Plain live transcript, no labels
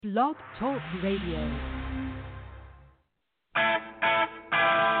Blog Talk Radio.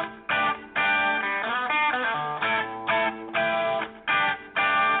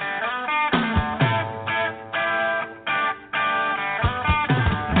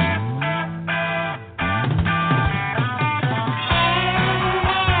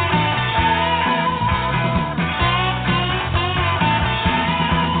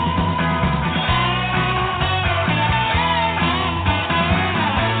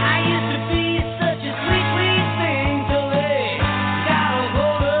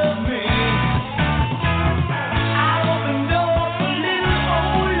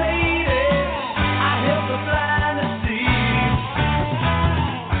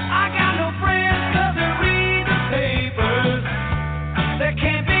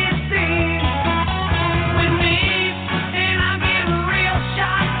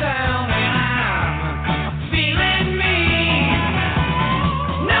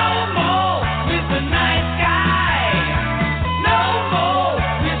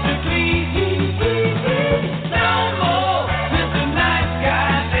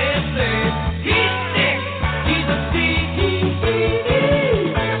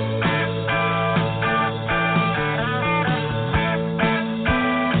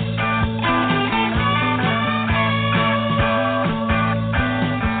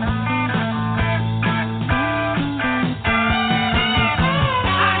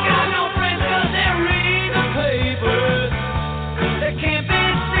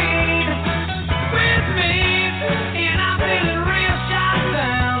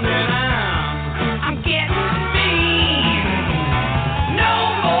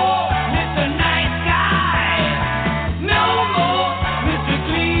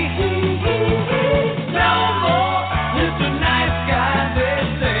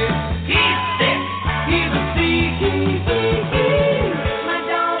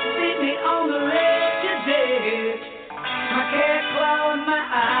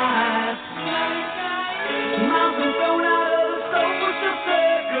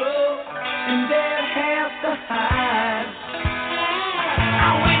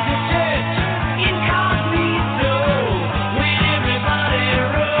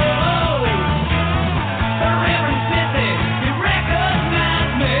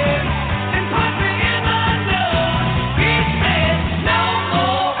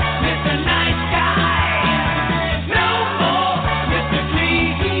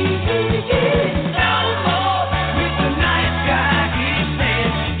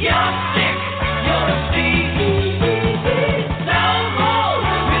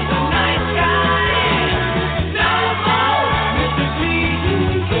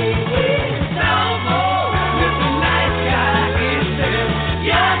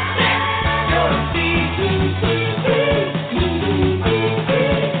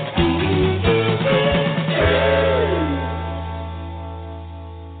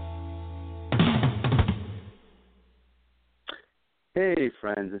 Hey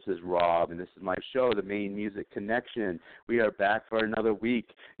friends, this is Rob, and this is my show, The Maine Music Connection. We are back for another week.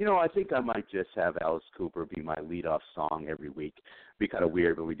 You know, I think I might just have Alice Cooper be my lead-off song every week. It'd be kind of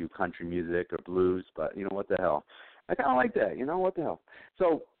weird when we do country music or blues, but you know, what the hell. I kind of like that, you know, what the hell.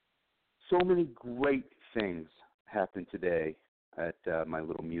 So many great things happened today at my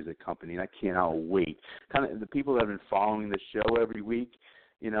little music company, and I cannot wait. Kind of the people that have been following the show every week,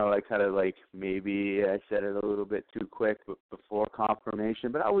 you know, I kind of like maybe I said it a little bit too quick before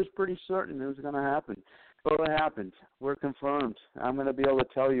confirmation, but I was pretty certain it was going to happen. So it happened. We're confirmed. I'm going to be able to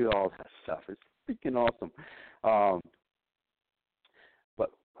tell you all that stuff. It's freaking awesome. But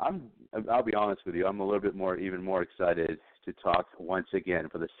I'll be honest with you, I'm a little bit even more excited to talk once again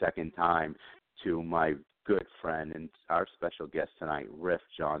for the second time to my good friend and our special guest tonight, Riff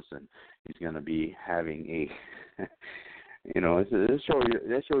Johnson. He's going to be having a... You know, this shows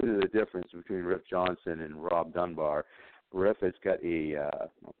you the difference between Riff Johnson and Rob Dunbar. Riff has got the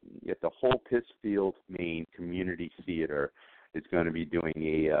whole Pittsfield, Maine Community Theatre is going to be doing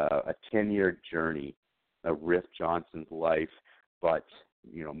a 10-year journey of Riff Johnson's life, but,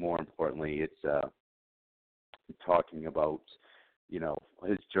 you know, more importantly, it's talking about, you know,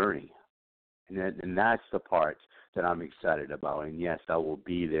 his journey. And that's the part that I'm excited about. And, yes, I will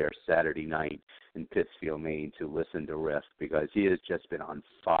be there Saturday night in Pittsfield, Maine to listen to Riff because he has just been on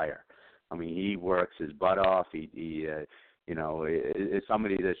fire. I mean, he works his butt off. He you know, is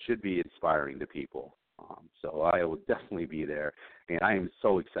somebody that should be inspiring to people. So I will definitely be there. And I am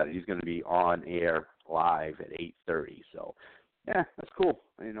so excited. He's going to be on air live at 8:30. So, yeah, that's cool.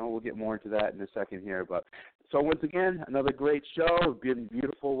 You know, we'll get more into that in a second here. But so once again, another great show.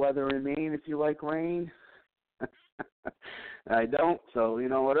 Beautiful weather in Maine if you like rain. I don't, so,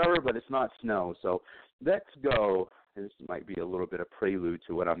 whatever, but it's not snow. So let's go. This might be a little bit of prelude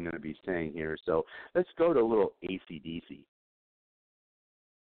to what I'm going to be saying here. So let's go to a little AC/DC.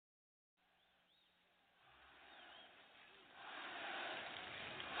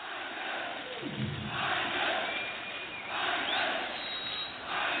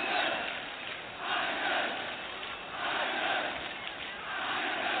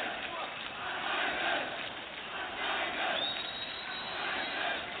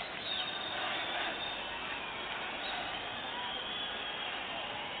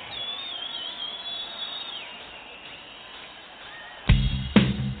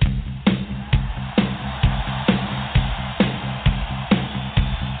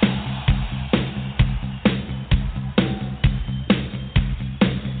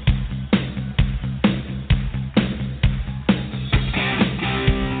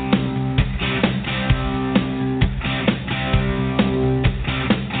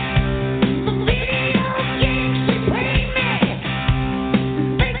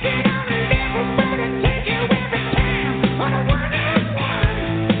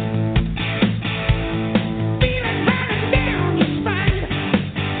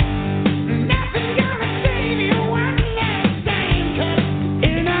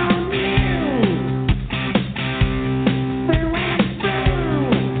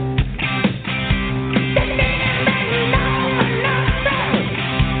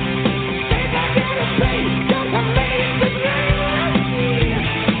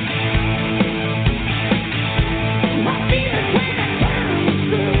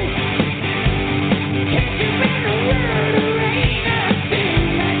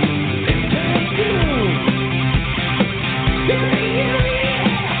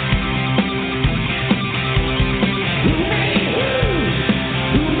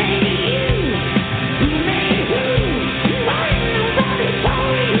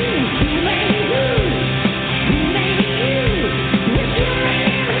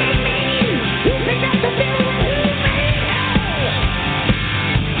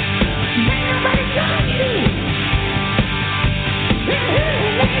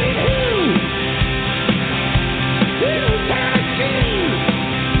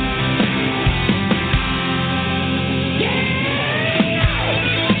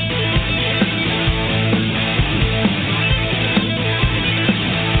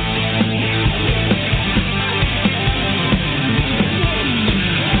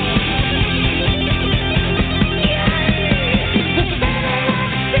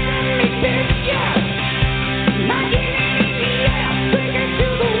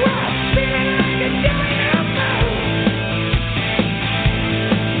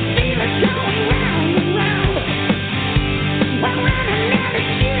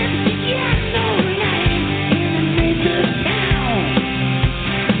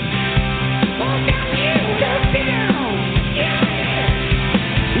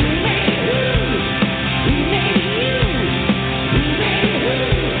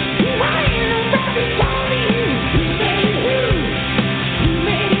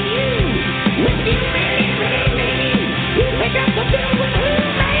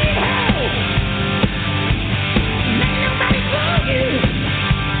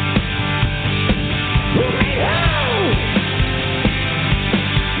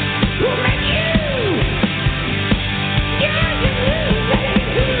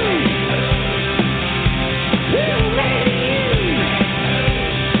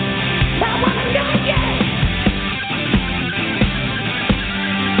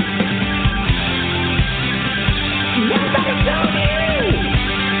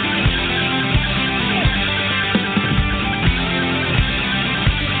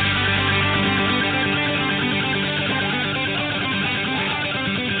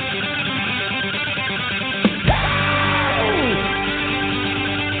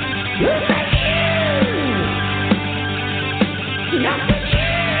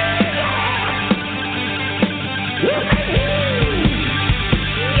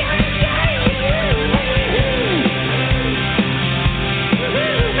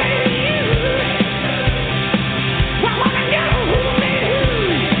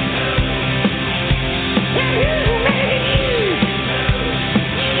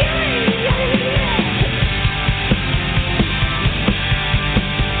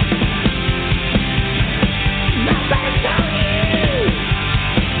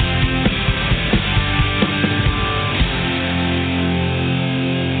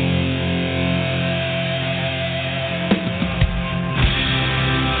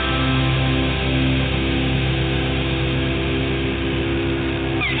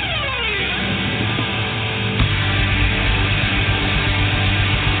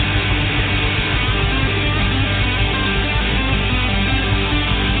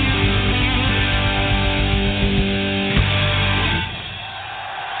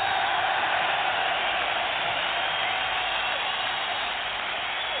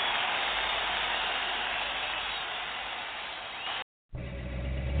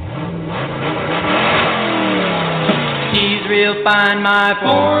 real fine, my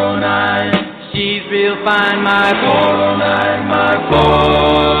 409. She's real fine, my 409, my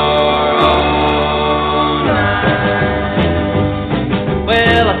 409.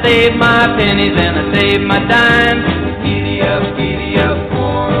 Well, I saved my pennies and I saved my dimes. Giddy up,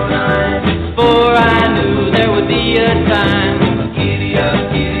 409. Before I knew there would be a time. Giddy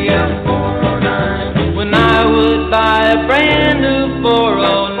up, 409. When I would buy a brand new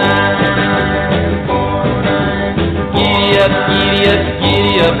 409. 409. Giddy up,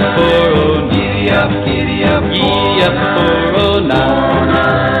 409. Giddy up,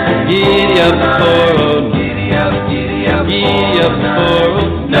 409. Giddy up, 409. Giddy up,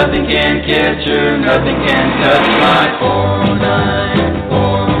 409. Nothing can catch her, nothing can touch my 409.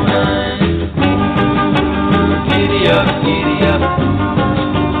 409. Giddy up, giddy up.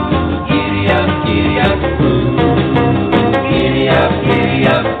 Giddy up, giddy up. Giddy up, giddy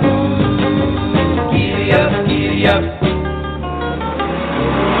up. Giddy up, giddy up.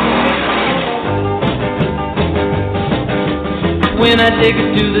 When I take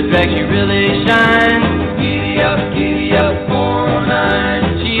her to the track, she really shines. Giddy up,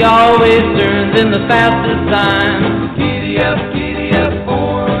 409. She always turns in the fastest time. Giddy up,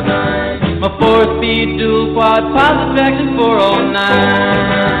 409. My 4-speed dual quad positive traction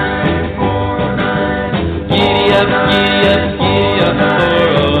 409. 409. Giddy up,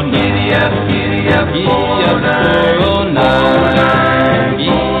 409. Giddy up, 409. Giddy up, 409.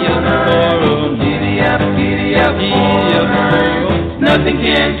 Giddy up, 409. Nothing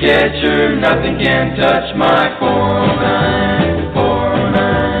can catch her, nothing can touch my 409.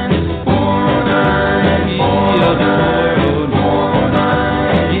 409. 409. Giddy up,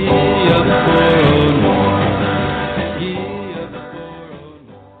 409. Giddy up, 409. Giddy up, 409.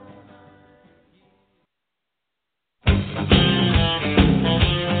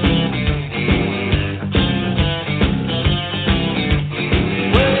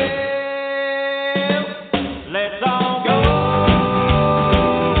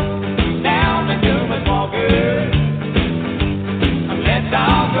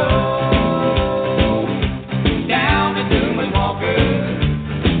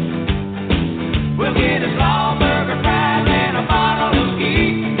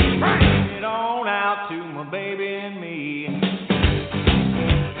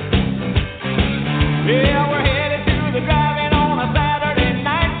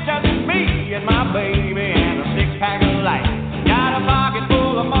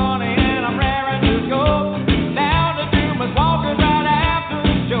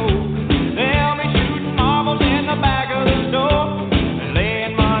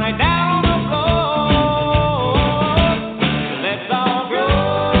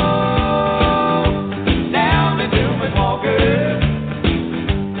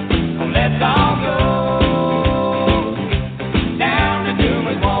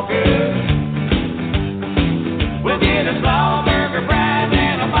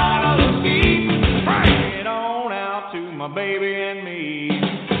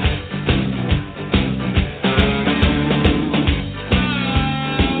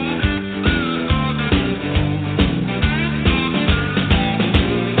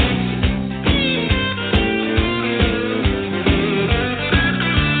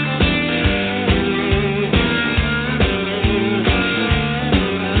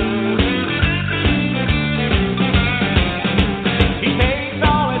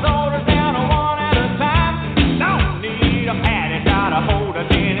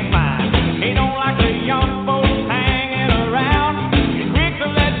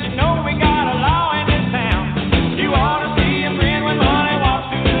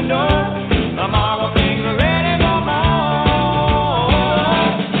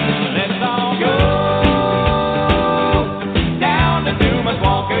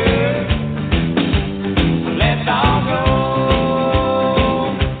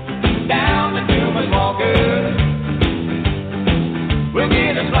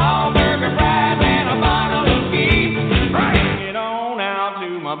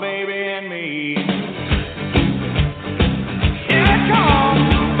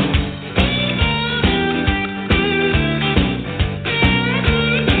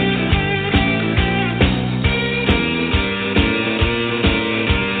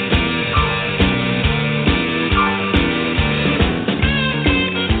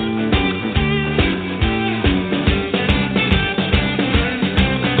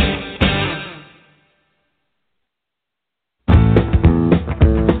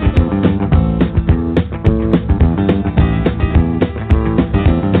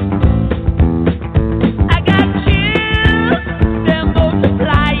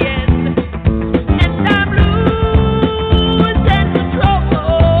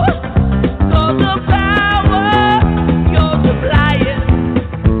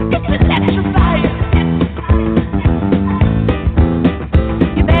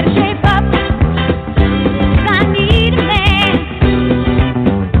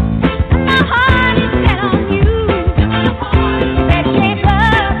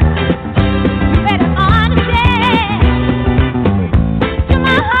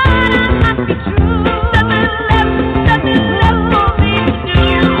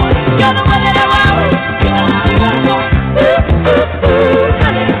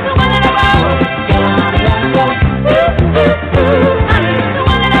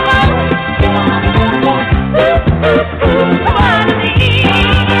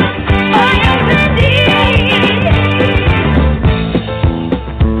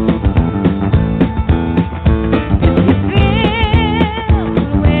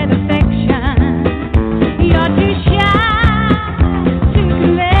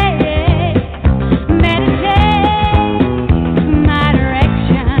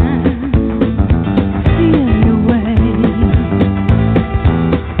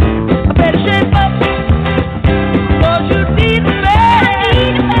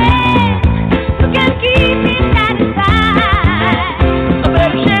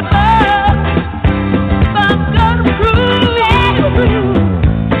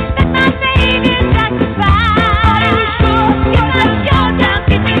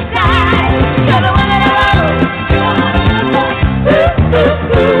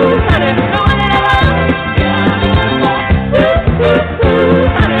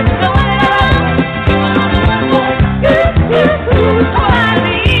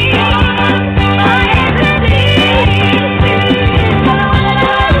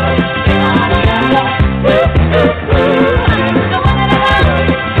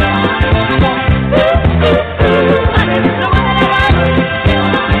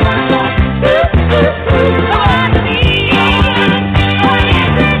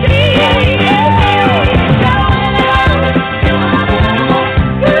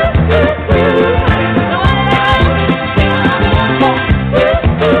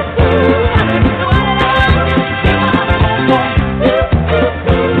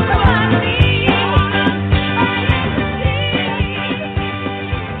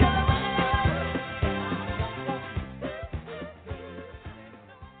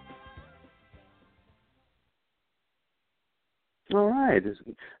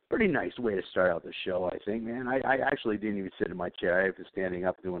 pretty nice way to start out the show, I think, man. I actually didn't even sit in my chair. I was standing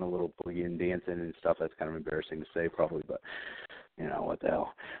up doing a little boogie and dancing and stuff. That's kind of embarrassing to say probably, but, you know, what the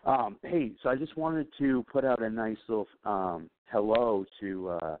hell. Hey, so I just wanted to put out a nice little hello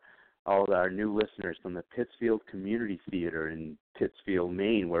to all of our new listeners from the Pittsfield Community Theatre in Pittsfield,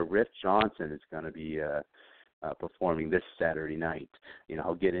 Maine, where Riff Johnson is going to be performing this Saturday night. You know,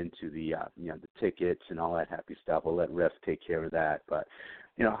 I'll get into the the tickets and all that happy stuff. I'll let Riff take care of that. But,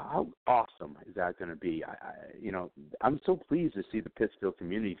 you know, how awesome is that going to be? I'm so pleased to see the Pittsfield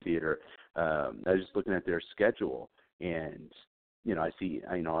Community Theatre. I was just looking at their schedule, and you know, I see,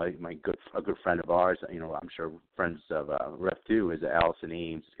 you know, a good friend of ours, you know, I'm sure friends of Ref 2 is Allison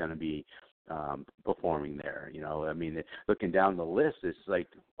Ames is going to be performing there. You know, I mean, looking down the list, it's like,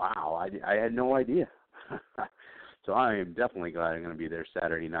 wow, I had no idea. So I am definitely glad I'm going to be there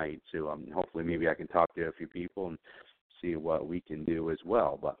Saturday night. So hopefully maybe I can talk to a few people and see what we can do as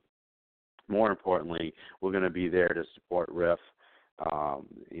well. But more importantly, we're going to be there to support Riff.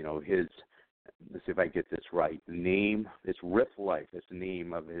 You know, let's see if I get this right. The name, it's Riff Life. It's the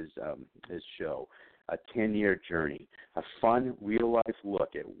name of his show. A 10-year journey. A fun, real-life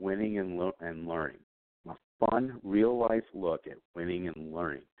look at winning and learning. A fun, real-life look at winning and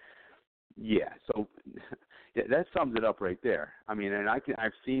learning. Yeah, so that sums it up right there. I mean, and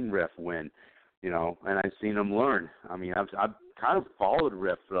I've seen Riff win, you know, and I've seen him learn. I mean, I've kind of followed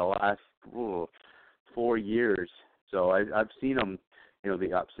Riff for the last 4 years, so I've seen him, you know,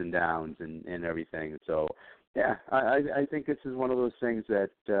 the ups and downs and everything. So, yeah, I think this is one of those things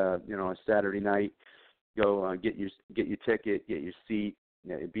that, you know, a Saturday night, go get your ticket, get your seat,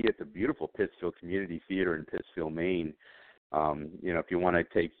 you know, be at the beautiful Pittsfield Community Theatre in Pittsfield, Maine. You know, if you want to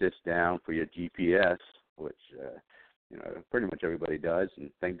take this down for your GPS, which, you know, pretty much everybody does, and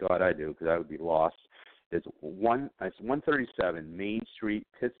thank God I do because I would be lost. It's 137 Main Street,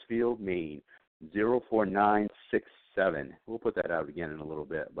 Pittsfield, Maine, 04967. We'll put that out again in a little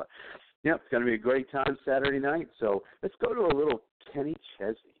bit. But, yeah, it's going to be a great time Saturday night. So let's go to a little Kenny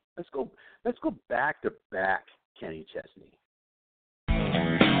Chesney. Let's go back to back Kenny Chesney.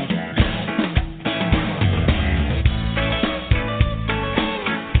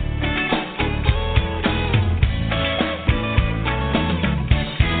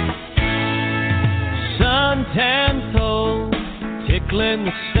 Suntan toes tickling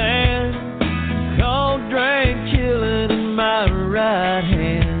the sand, cold drink chilling in my right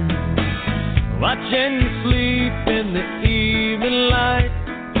hand, watching you sleep in the evening light,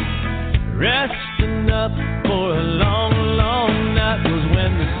 resting up for a long, long night. Was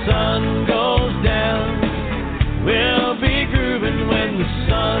when the sun goes down, we'll be grooving when the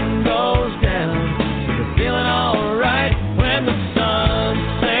sun goes down. We're feeling alright when the sun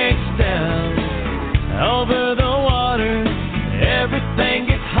sinks down. Over the water, everything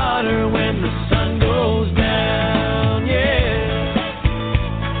gets hotter when the sun goes down, yeah.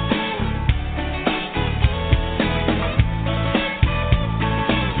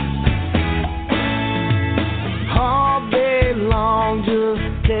 All day long, just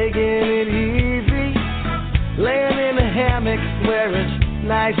taking it easy, laying in a hammock where it's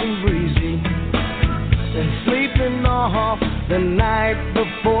nice and breezy, and sleeping off the night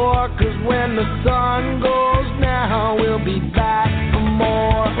before, 'cause when the sun goes down, we'll be back for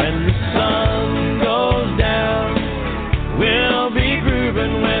more. When the sun goes down, we'll be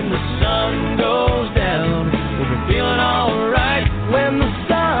grooving when the sun goes down. We'll be feeling alright when the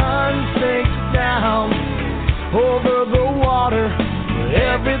sun sinks down. Over the water,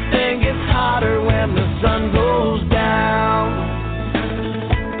 everything gets hotter when the sun goes down.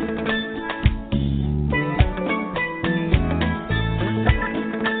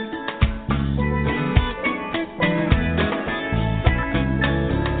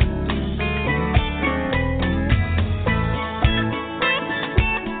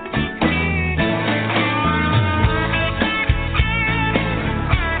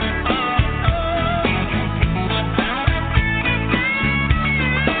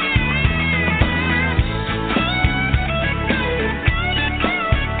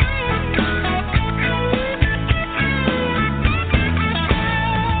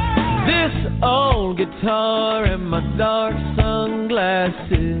 Guitar and my dark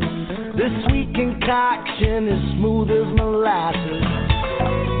sunglasses, this sweet concoction is smooth as molasses.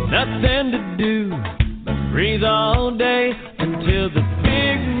 Nothing to do but breathe all day until the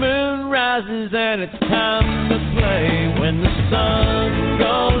big moon rises and it's time to play. When the sun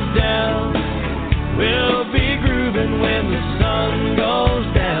goes down, we'll be grooving when the sun goes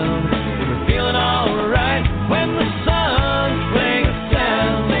down. We're feeling alright when the sun sinks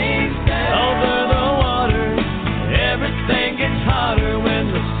down. Over the water, everything gets hotter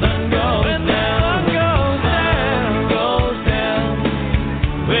when the sun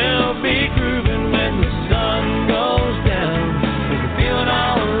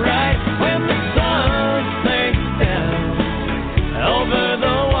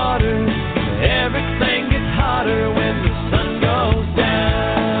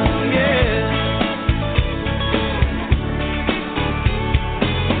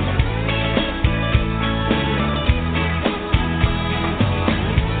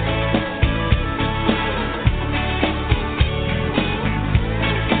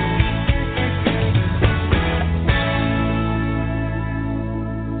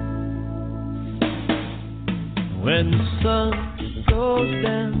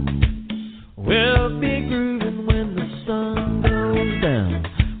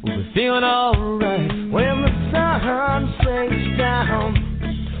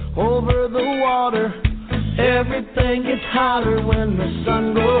hotter when the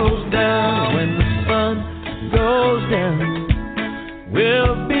sun goes down. When the sun goes down,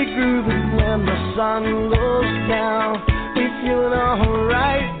 we'll be grooving when the sun goes down. Be feeling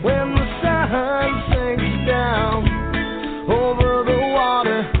alright when the sun sinks down over the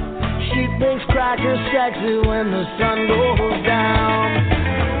water. She thinks crackers sexy when the sun goes down.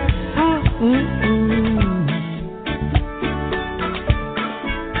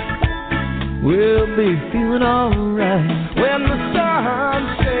 We'll be feeling alright when the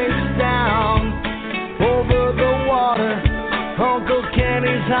sun sinks down over the water. Uncle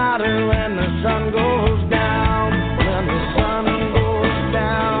Kenny's hotter when the sun goes down. When the sun goes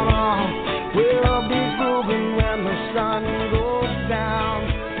down, oh, we'll be grooving when the sun goes down.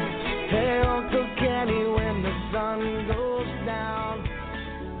 Hey, Uncle Kenny, when the sun goes down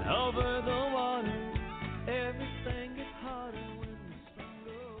over the water, everything gets harder when the sun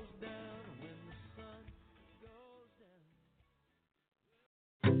goes down. When the sun goes down.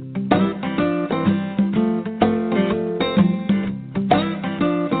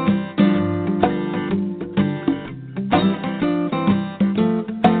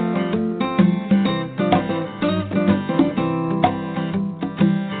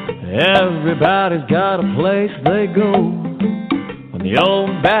 Everybody's got a place they go when the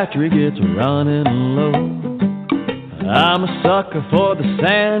old battery gets running low. I'm a sucker for the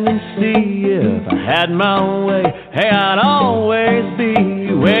sand and sea. If I had my way, hey, I'd always be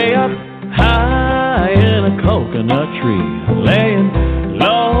way up high in a coconut tree, laying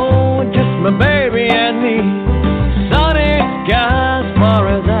low with just my baby and me. Sunny skies as far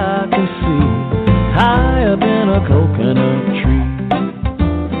as I can see, high up in a coconut tree.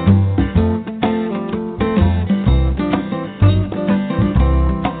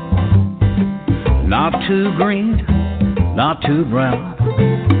 Not too green, not too brown.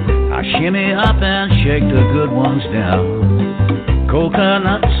 I shimmy up and shake the good ones down.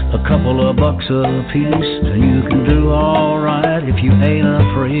 Coconuts, a couple of bucks a piece, and you can do alright if you ain't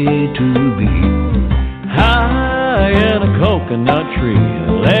afraid to be high in a coconut tree,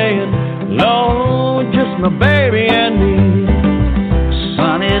 laying low, just my baby and me.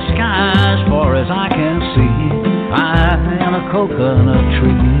 Sunny skies as far as I can see, high in a coconut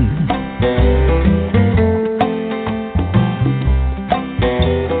tree.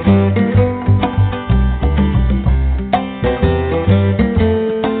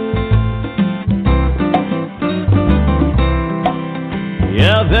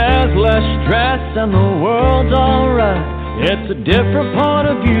 There's less stress and the world's alright. It's a different point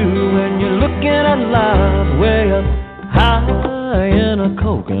of view when you're looking at life way up high in a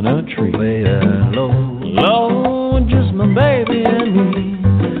coconut tree. Way low, low, just my baby and me.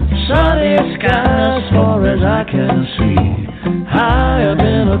 Sunny skies as far as I can see, high up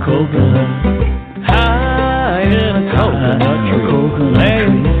in a coconut, high in a coconut tree.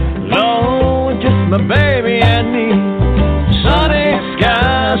 Laying low, just my baby and me. Sunny skies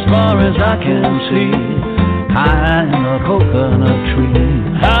as far as I can see, high in a coconut tree,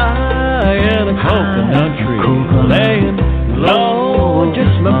 high in a coconut tree, laying low,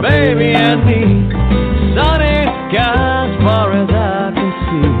 just my baby and me. Sunny skies as far as I can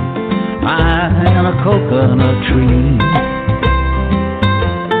see, high in a coconut tree.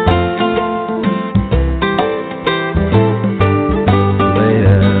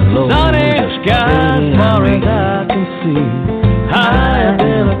 Sunny skies as far as I can see, high up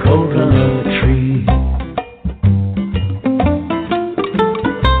in a coconut tree.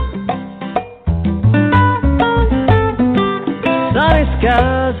 Sunny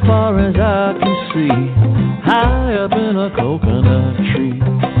skies as far as I can see, high up in a coconut tree.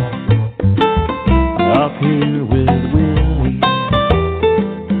 Up here with Willie.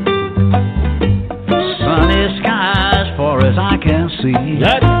 Sunny skies as far as I can see.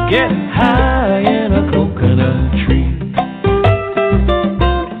 Let's get high in a coconut tree.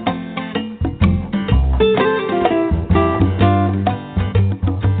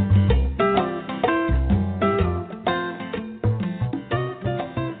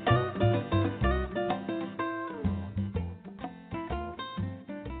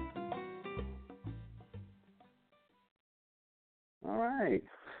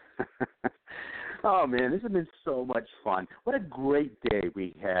 Oh man, this has been so much fun. What a great day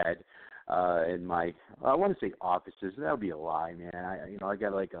we had in my, I want to say offices. That would be a lie, man. I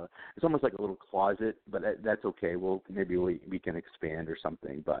got like it's almost like a little closet, but that's okay. Maybe we can expand or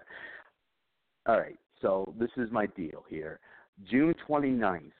something. But all right, so this is my deal here. June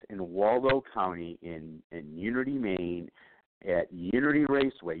 29th in Waldo County in Unity, Maine, at Unity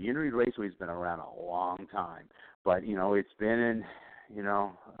Raceway. Unity Raceway has been around a long time, but it's been in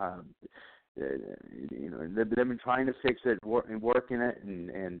they've been trying to fix it and working it,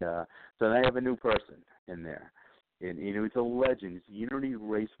 and so they have a new person in there. And he's a legend. He's a Unity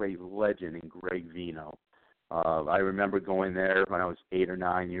Raceway legend in Greg Vino. I remember going there when I was 8 or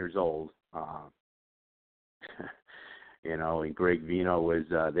 9 years old. And Greg Vino was,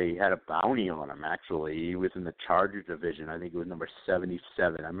 they had a bounty on him, actually. He was in the Charger division. I think it was number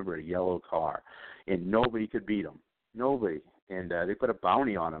 77. I remember a yellow car, and nobody could beat him. Nobody. And they put a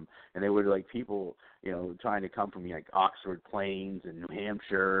bounty on him, and they were like people, trying to come from like Oxford Plains and New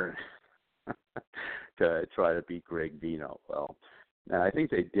Hampshire to try to beat Greg Vino. Well, I think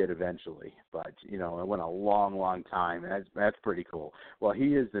they did eventually, but it went a long, long time. And that's pretty cool. Well,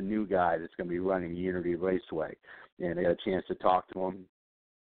 he is the new guy that's going to be running Unity Raceway, and I got a chance to talk to him,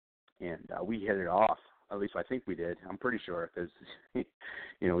 and we hit it off. At least I think we did. I'm pretty sure because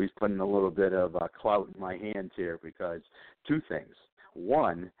he's putting a little bit of clout in my hands here because two things.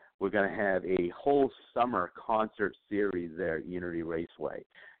 One, we're going to have a whole summer concert series there at Unity Raceway.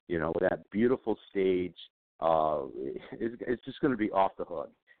 With that beautiful stage. It's just going to be off the hook.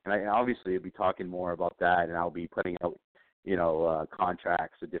 And I obviously will be talking more about that, and I'll be putting out,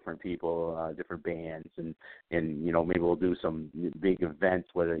 contracts with different people, different bands, and maybe we'll do some big events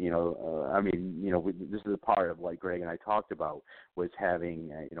where, this is a part of what Greg and I talked about was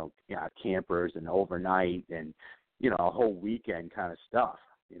having, campers and overnight and, a whole weekend kind of stuff,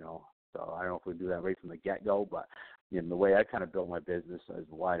 So I don't know if we do that right from the get-go, but the way I kind of built my business is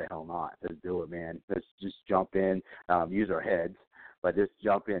why the hell not? Let's do it, man. Let's just jump in, use our heads, but just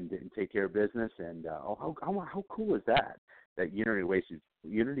jump in and take care of business. And how cool is that? That Unity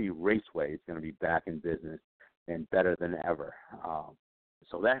Raceway is going to be back in business and better than ever.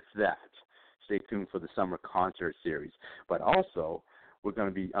 So that's that. Stay tuned for the summer concert series. But also, we're going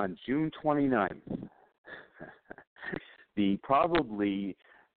to be on June 29th. Probably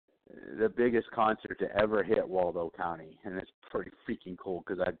the biggest concert to ever hit Waldo County, and it's pretty freaking cool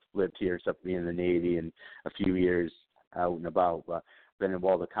because I've lived here except being in the Navy and a few years out and about, but been in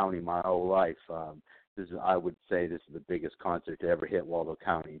Waldo County my whole life. I would say this is the biggest concert to ever hit Waldo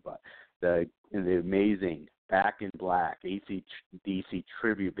County, but the amazing Back in Black AC/DC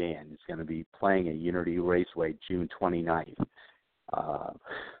tribute band is going to be playing at Unity Raceway June 29th.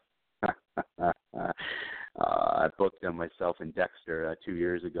 I booked them myself in Dexter 2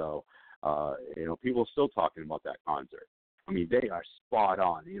 years ago. People are still talking about that concert. I mean, they are spot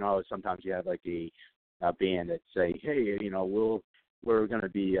on. Sometimes you have like a band that say, hey, we're going to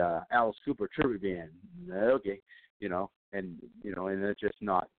be Alice Cooper tribute band. Okay, and they're just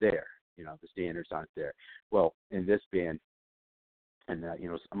not there. The standards aren't there. Well, in this band, and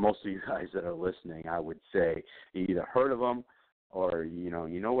most of you guys that are listening, I would say you either heard of them or you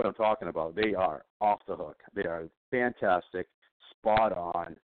know what I'm talking about. They are off the hook. They are fantastic, spot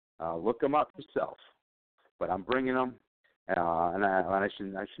on. Look them up yourself. But I'm bringing them, and I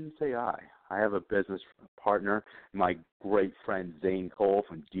shouldn't say I. I have a business partner, my great friend Zane Cole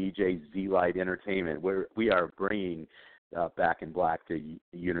from DJ Z-Light Entertainment. We are bringing Back in Black to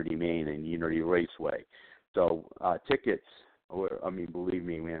Unity, Maine, and Unity Raceway. So tickets. Believe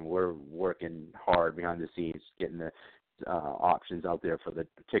me, man, we're working hard behind the scenes, getting the options out there for the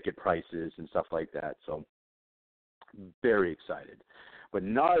ticket prices and stuff like that. So very excited, but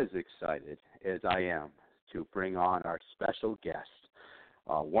not as excited as I am to bring on our special guest.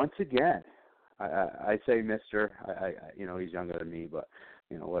 Once again, I say Mr. He's younger than me, but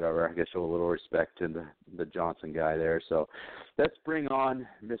whatever. I guess show a little respect to the Johnson guy there. So let's bring on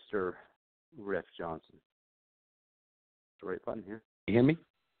Mr. Riff Johnson. The right button here. You hear me?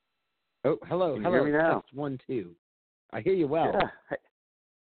 Oh, hello. Can you hello. hear me now? Test 1 2. I hear you well. Yeah,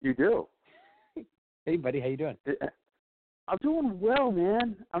 you do. Hey, buddy, how you doing? I'm doing well,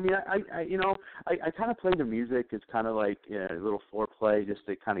 man. I mean, I kind of play the music. It's kind of like a little foreplay just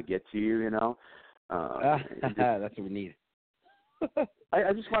to kind of get to you, That's what we need.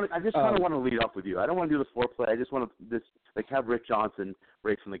 I just kind of want to lead up with you. I don't want to do the foreplay. I just want to have Riff Johnson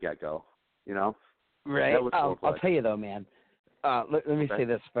right from the get-go, Right. I'll tell you though, man. Let me say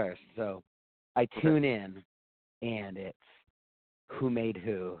this first. So, I tune in, and it's Who Made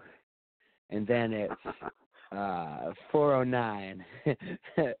Who, and then it's 409,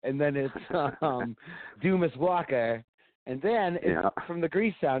 and then it's Dumas Walker, and then it's from the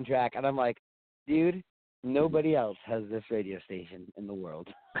Grease soundtrack, and I'm like, dude, nobody else has this radio station in the world.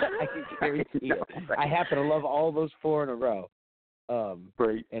 I can guarantee you. I happen to love all those 4 in a row.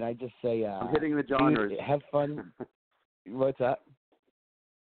 Right. And I just say, I'm hitting the genres. Dude, have fun. What's up?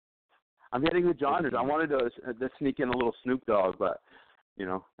 I'm hitting the genres. I wanted to sneak in a little Snoop Dogg, but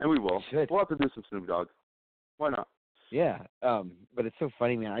and we will. Should. We'll have to do some Snoop Dogg. Why not? Yeah. But it's so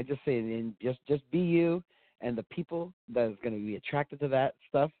funny, man. I just say, just be you, and the people that's going to be attracted to that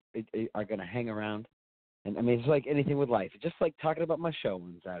stuff are going to hang around. And I mean, it's like anything with life. Just like talking about my show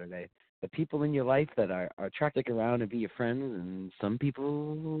on Saturday. The people in your life that are attracted around and be your friends, and some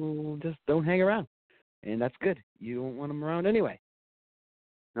people just don't hang around, and that's good. You don't want them around anyway.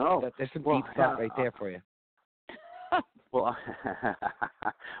 No. There's some deep thought right there for you. Well,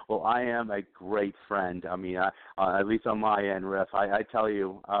 I am a great friend. I mean, at least on my end, Riff. I tell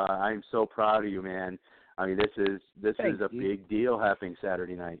you, I'm so proud of you, man. I mean, this is a big deal happening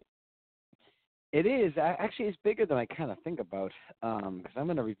Saturday night. It is. Actually, it's bigger than I kind of think about, because I'm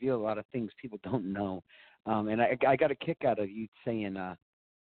going to reveal a lot of things people don't know. And I got a kick out of you saying,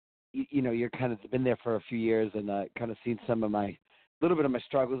 you're kind of been there for a few years and kind of seen some of little bit of my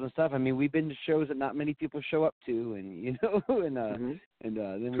struggles and stuff. I mean, we've been to shows that not many people show up to, and then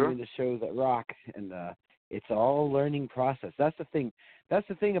we've been to shows that rock, and it's all learning process. That's the thing. That's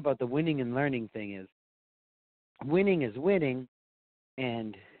the thing about the winning and learning thing is winning,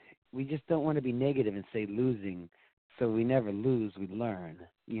 and we just don't want to be negative and say losing. So we never lose, we learn.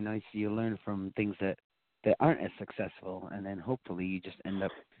 So you learn from things that aren't as successful, and then hopefully you just end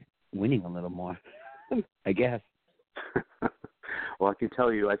up winning a little more, I guess. Well, I can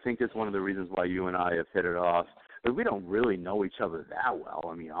tell you, I think it's one of the reasons why you and I have hit it off. But we don't really know each other that well.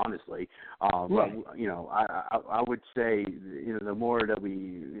 I mean, honestly, right. But, I would say, the more that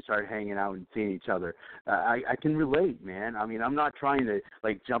we start hanging out and seeing each other, I can relate, man. I mean, I'm not trying to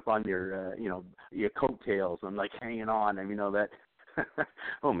jump on your, your coattails. I'm hanging on. I mean, that.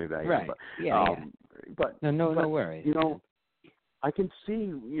 Oh, maybe I am. Right. But, yeah. But no worries. I can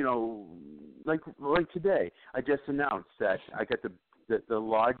see, like today, I just announced that I got the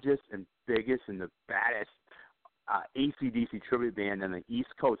largest and biggest and the baddest AC/DC tribute band on the East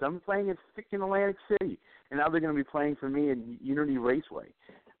Coast. I'm playing in freaking Atlantic City, and now they're going to be playing for me in Unity Raceway.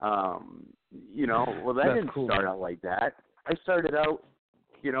 Well, that That's didn't cool, start man. out like that. I started out,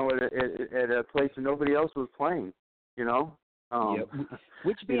 at a place where nobody else was playing. Yep.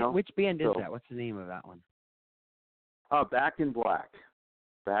 Which band is so, that? What's the name of that one? Back in Black.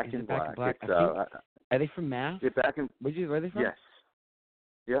 Back in Black. Are they from Mass? Yeah, Back in. Where are they from? Yes.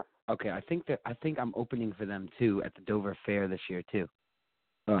 Yeah. Okay, I think I'm opening for them too at the Dover Fair this year too.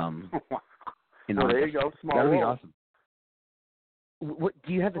 Well, there you go. Small That'll be world. awesome. What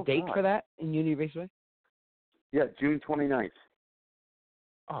do you have the date for that in Unity Raceway? Yeah, June 29th.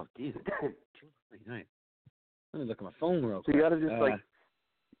 Oh, dude, June 29th. Let me look at my phone real So quick. you got to just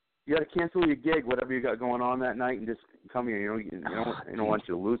you got to cancel your gig, whatever you got going on that night, and just come here. You don't want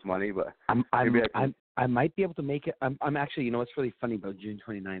you to lose money, but I might be able to make it. I'm actually, what's really funny about June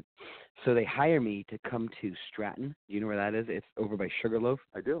 29th? So they hire me to come to Stratton. Do you know where that is? It's over by Sugarloaf.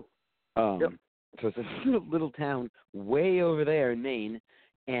 I do. Yep. So it's a little town way over there in Maine,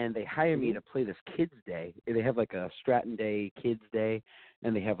 and they hire me to play this Kids Day. They have a Stratton Day, Kids Day,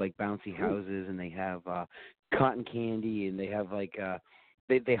 and they have bouncy houses, and they have cotton candy, and they have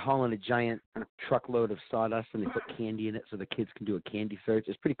they haul in a giant truckload of sawdust, and they put candy in it so the kids can do a candy search.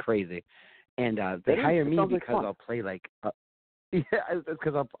 It's pretty crazy. And they hire me because I'll play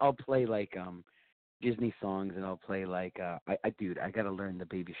because I'll play Disney songs, and I'll play I got to learn the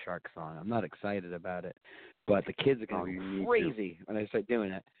Baby Shark song. I'm not excited about it, but the kids are going to go crazy when I start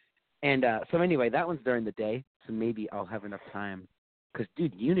doing it. And so anyway, that one's during the day, so maybe I'll have enough time. Because,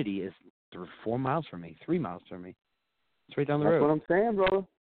 dude, Unity is 3 miles from me. It's right down the road. That's what I'm saying, brother.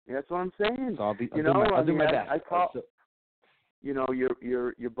 That's what I'm saying. So I'll do my best.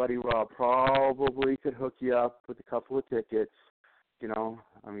 Your buddy Rob probably could hook you up with a couple of tickets. Awesome.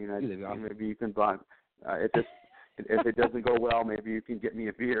 Maybe you can buy. If it doesn't go well, maybe you can get me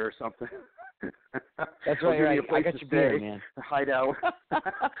a beer or something. That's right. I got your beer, man. Hide out.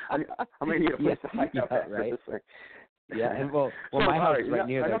 I'm gonna need a place to hide out after right. this thing. Yeah, and well, my house is right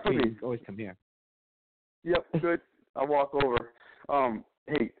near there too. You can always come here. Yep, good. I'll walk over.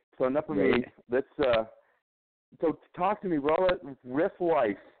 Hey, so enough of me. Let's. So talk to me, Rolla. Riff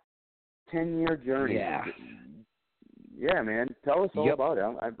Life, 10-year journey. Yeah. Yeah, man. Tell us all about it.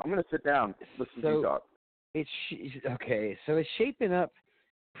 I'm going to sit down, listen to you talk. Okay. So it's shaping up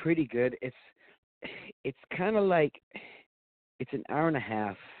pretty good. It's kind of it's an hour and a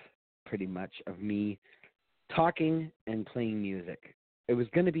half, pretty much, of me talking and playing music. It was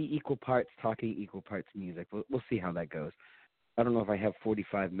going to be equal parts talking, equal parts music. We'll see how that goes. I don't know if I have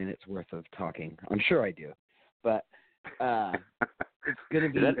 45 minutes worth of talking. I'm sure I do, but it's going to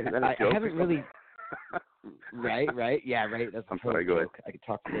be. I haven't really. Right. Yeah, right. That's a sorry. Go ahead. I could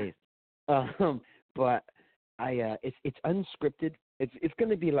talk for days. But it's unscripted. It's going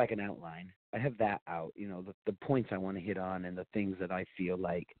to be like an outline. have that out. You know, the points I want to hit on and the things that I feel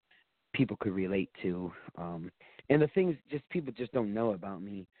like people could relate to, and the things people just don't know about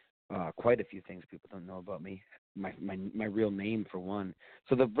me. Quite a few things people don't know about me. My real name, for one.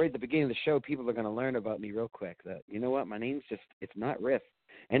 So right at the beginning of the show, people are going to learn about me real quick. That, you know what, my name's it's not Riff,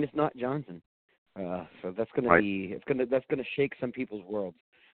 and it's not Johnson. So that's going to be that's going to shake some people's worlds.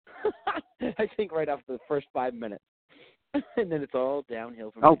 I think right after the first 5 minutes, and then it's all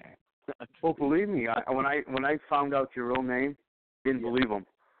downhill from there. Well, believe me, when I found out your real name, didn't believe them.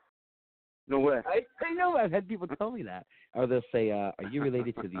 No way. I know. I've had people tell me that. Or they'll say, are you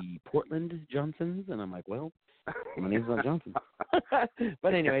related to the Portland Johnsons? And I'm like, well, my name's not Johnson.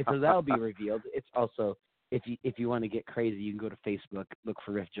 But anyway, so that'll be revealed. It's also, if you want to get crazy, you can go to Facebook, look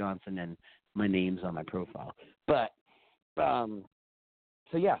for Riff Johnson, and my name's on my profile. But,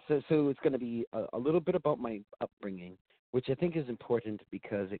 so it's going to be a little bit about my upbringing, which I think is important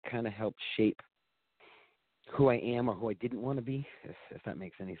because it kind of helped shape who I am or who I didn't want to be, if that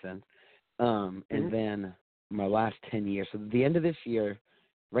makes any sense. And then my last 10 years. So the end of this year,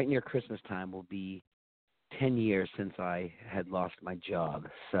 right near Christmas time, will be 10 years since I had lost my job.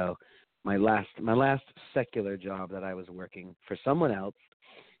 So my last secular job that I was working for someone else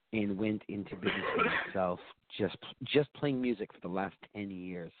and went into business for myself, just playing music for the last 10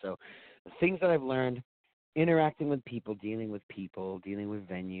 years. So the things that I've learned, interacting with people, dealing with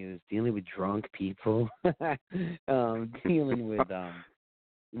venues, dealing with drunk people, dealing with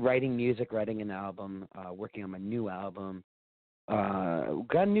writing music, writing an album, working on my new album.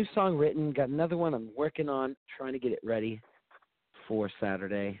 Got a new song written, got another one I'm working on, trying to get it ready for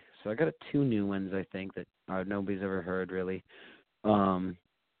Saturday. So I got 2 new ones, I think, that nobody's ever heard, really.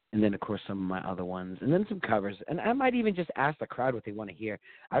 And then, of course, some of my other ones, and then some covers. And I might even just ask the crowd what they want to hear.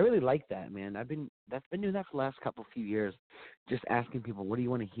 I really like that, man. I've been doing that for the last few years, just asking people, what do you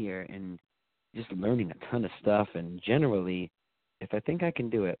want to hear, and just learning a ton of stuff. And generally, if I think I can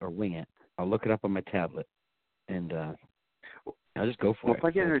do it or wing it, I'll look it up on my tablet, and I'll just go for it. If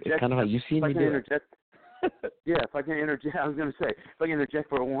I can interject, it's kind of how you see me do it. Yeah, if I can interject, I was going to say, if I can interject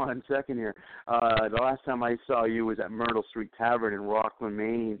for 1 second here. The last time I saw you was at Myrtle Street Tavern in Rockland,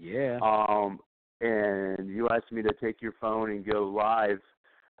 Maine. Yeah. And you asked me to take your phone and go live,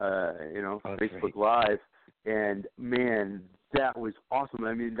 Facebook great. Live. And, man, that was awesome.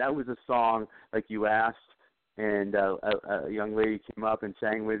 I mean, that was a song like you asked, and a young lady came up and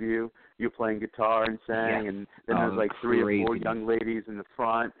sang with you. You were playing guitar and sang, and then there was like 3 or 4 young ladies in the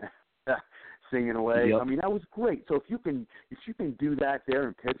front singing away. Yep. I mean, that was great. So if you can do that there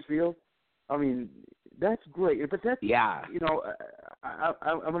in Pittsfield, I mean, that's great. But that's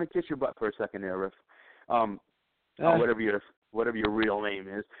I'm going to kiss your butt for a second there, Riff. Whatever your real name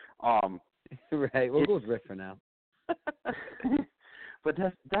is. Right. We'll go with Riff for now. But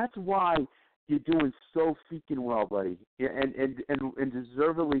that's why you're doing so freaking well, buddy, and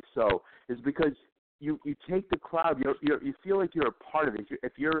deservedly so. Is because you take the crowd. You feel like you're a part of it.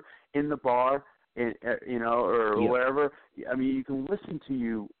 If you're in the bar, and or wherever, I mean, you can listen to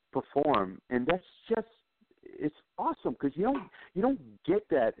you perform, and that's just it's awesome because you don't get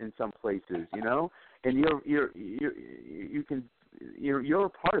that in some places, and you're a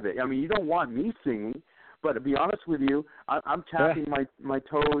part of it. I mean, you don't want me singing. But to be honest with you, I'm tapping my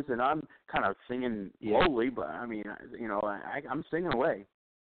toes and I'm kind of singing lowly. But I mean, I'm singing away.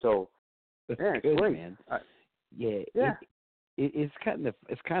 So that's it's good, great. Man. It's kind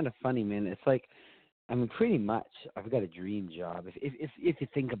of funny, man. It's like, I mean, pretty much I've got a dream job. If you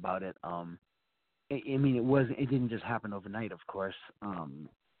think about it, I mean, it didn't just happen overnight, of course. And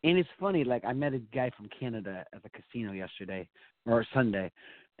it's funny, like I met a guy from Canada at the casino yesterday or Sunday.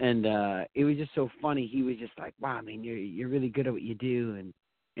 And it was just so funny. He was just like, "Wow, I mean, you're really good at what you do."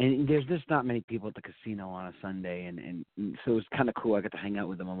 And there's just not many people at the casino on a Sunday, and so it was kind of cool. I got to hang out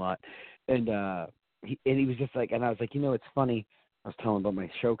with him a lot. And he was just like, and I was like, it's funny. I was telling him about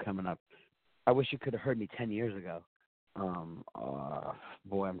my show coming up. I wish you could have heard me 10 years ago.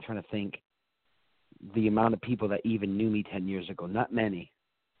 Boy, I'm trying to think. The amount of people that even knew me 10 years ago, not many.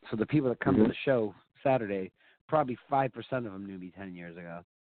 So the people that come to the show Saturday, probably 5% of them knew me 10 years ago.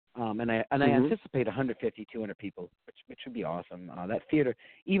 And I anticipate 150, 200 people, which would be awesome. That theater,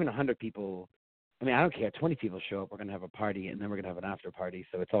 even 100 people, I mean, I don't care. 20 people show up, we're going to have a party, and then we're going to have an after party,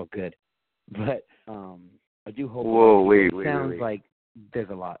 so it's all good. But I do hope it sounds like there's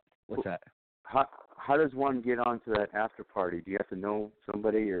a lot. What's that? How does one get onto that after party? Do you have to know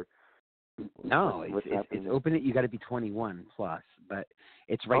somebody or? No, it's open. You got to be 21 plus, but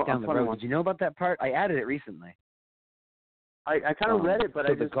it's right down the road. Did you know about that part? I added it recently. I kind of read it, but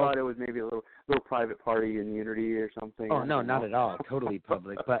so I just thought it was maybe a little private party in Unity or something. Oh, no, not at all. Totally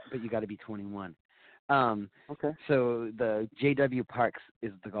public, but you got to be 21. Okay. So the JW Parks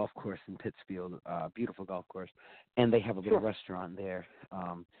is the golf course in Pittsfield, beautiful golf course, and they have a little restaurant there.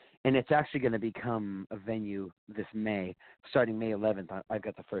 And it's actually going to become a venue this May, starting May 11th. I've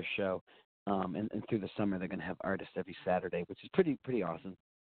got the first show, and through the summer they're going to have artists every Saturday, which is pretty awesome.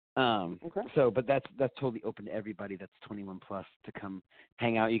 Okay. So, but that's totally open to everybody that's 21 plus to come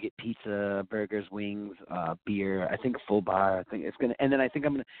hang out. You get pizza, burgers, wings, beer. I think full bar. I think it's gonna, and then I think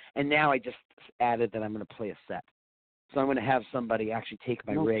I'm gonna. And now I just added that I'm gonna play a set. So I'm gonna have somebody actually take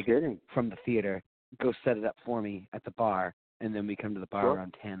my rig from the theater, go set it up for me at the bar, and then we come to the bar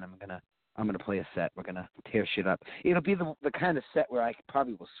around 10. I'm gonna play a set. We're gonna tear shit up. It'll be the kind of set where I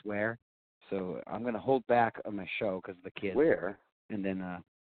probably will swear. So I'm gonna hold back on my show because of the kids. Swear. And then.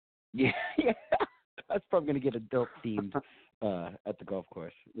 Yeah, that's probably going to get adult themed at the golf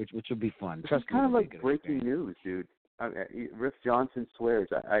course, which will be fun. It's kind of like breaking news, dude. Riff Johnson swears.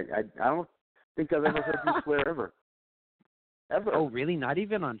 I don't think I've ever heard you swear ever. Ever. Oh, really? Not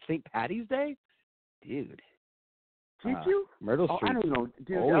even on St. Patty's Day, dude. Did you? Myrtle Street. I don't know,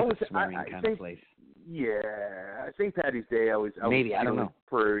 dude. Always a swearing kind of place. Yeah, St. Patty's Day. I was I don't know.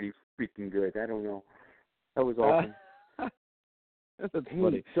 Pretty freaking good. I don't know. That was awesome. That's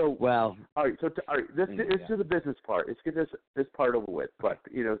funny. So well, all right. Let's do the business part. Let's get this part over with. But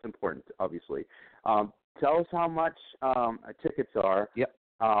it's important, obviously. Tell us how much tickets are. Yep.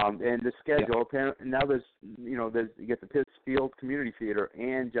 And the schedule. Yep. Now you get the Pittsfield Community Theatre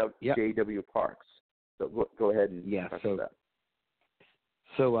and JW Parks. So go ahead and that.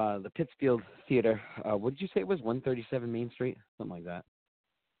 So the Pittsfield Theatre. What did you say it was? 137 Main Street, something like that.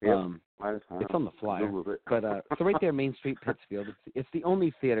 Yeah, it's on the flyer, but so right there, Main Street, Pittsfield. It's the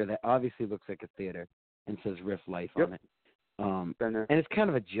only theater that obviously looks like a theater and says Riff Life on it. And it's kind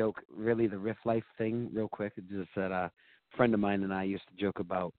of a joke, really, the Riff Life thing. Real quick, it's just that a friend of mine and I used to joke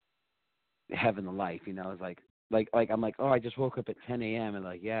about having the life. It's like I'm like, oh, I just woke up at 10 a.m. and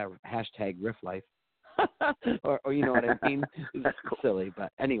like, yeah, hashtag Riff Life. or you know what I mean? It's silly,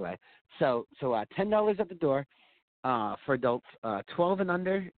 but anyway. So $10 at the door. For adults, 12 and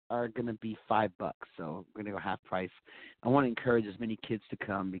under are going to be $5, so we're going to go half price. I want to encourage as many kids to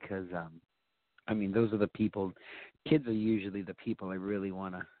come because, those are the people. Kids are usually the people I really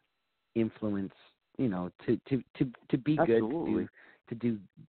want to influence. To be Absolutely. good,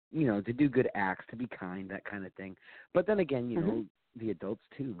 to do good acts, to be kind, that kind of thing. But then again, the adults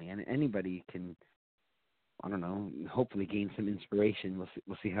too, man. Anybody can. I don't know, hopefully gain some inspiration.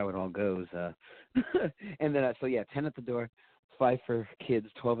 We'll see how it all goes. And then, 10 at the door, 5 for kids,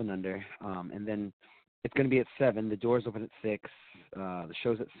 12 and under. And then it's going to be at 7. The doors open at 6. The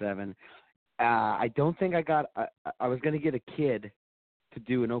show's at 7. I don't think I was going to get a kid to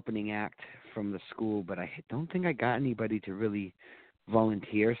do an opening act from the school, but I don't think I got anybody to really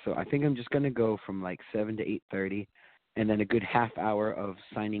volunteer. So I think I'm just going to go from like 7 to 8:30 and then a good half hour of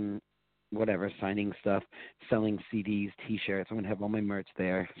signing stuff, selling CDs, T-shirts. I'm going to have all my merch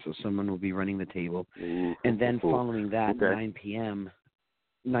there, so someone will be running the table. Ooh, and then cool. Following that, 9 p.m.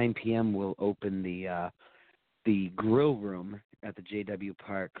 we'll open the grill room at the JW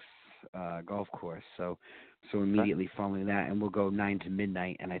Parks golf course. So immediately following that, and we'll go 9 to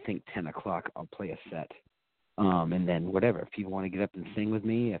midnight, and I think 10 o'clock I'll play a set. And then whatever, if people want to get up and sing with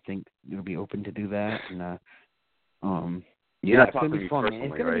me, I think it'll be open to do that. And it's going to be fun, man.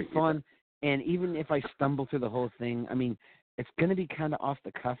 It's going to be fun. And even if I stumble through the whole thing, it's going to be kind of off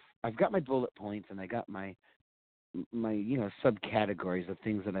the cuff. I've got my bullet points and I got my subcategories of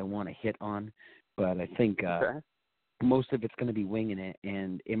things that I want to hit on. But I think most of it's going to be winging it,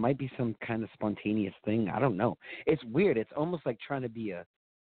 and it might be some kind of spontaneous thing. I don't know. It's weird. It's almost like trying to be a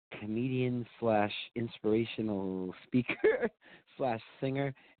comedian / inspirational speaker /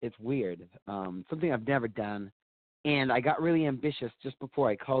 singer. It's weird. Something I've never done. And I got really ambitious just before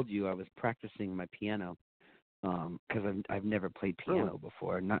I called you. I was practicing my piano because I've never played piano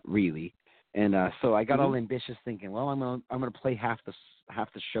before, not really. And so I got all ambitious, thinking, well, I'm gonna play half the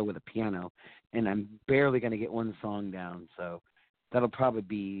show with a piano, and I'm barely gonna get one song down. So that'll probabbe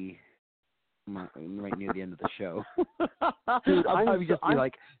be right near the end of the show. Dude, I'll probably just be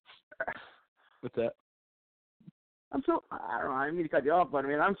like, what's that? I don't know, I didn't mean to cut you off, but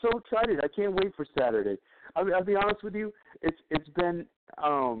I'm so excited. I can't wait for Saturday. I'll be honest with you. It's been,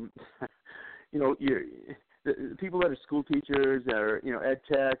 the people that are school teachers, or ed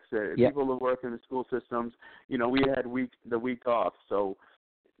techs, or people that work in the school systems. We had the week off, so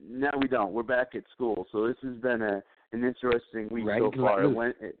now we don't. We're back at school, so this has been an interesting week so far.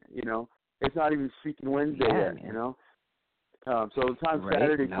 It's not even freaking Wednesday yet. So the time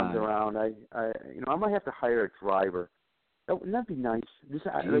Saturday comes around, I might have to hire a driver. Wouldn't that be nice? Just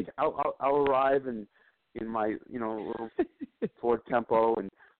I'll arrive in my little Ford Tempo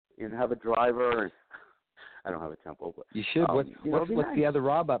and have a driver. And I don't have a Tempo, but you should. What's nice. The other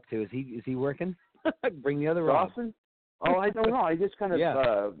Rob up to? Is he working? Bring the other Rob. Dawson? Oh, I don't know. I just kind of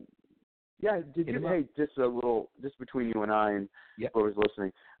just a little, just between you and I and whoever's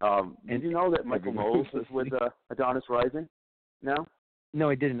listening. Did you know that Michael Mose is with Adonis Rising now? No,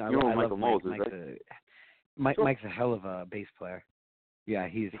 I didn't. I love Michael Mose, right? Mike's a hell of a bass player. Yeah,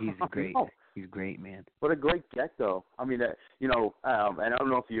 he's great. He's great, man. What a great get, though. I mean, and I don't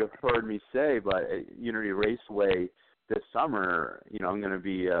know if you heard me say, but at Unity Raceway this summer, I'm going to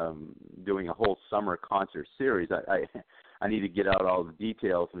be doing a whole summer concert series. I need to get out all the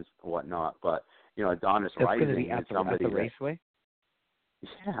details and whatnot, but Adonis Rising is somebody at the Raceway.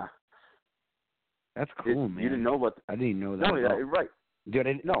 Yeah, that's cool, man. You didn't know what? I didn't know that. No, right. Dude,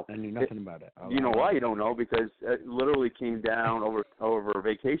 I knew nothing about it. You know why you don't know? Because it literally came down over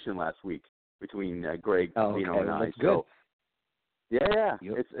vacation last week between Greg, and I. That's good. Yeah.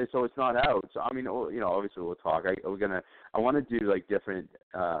 Yep. It's not out. So I mean, obviously we'll talk. I want to do like different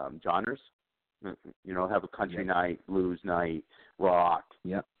genres. Have a country night, blues night, rock.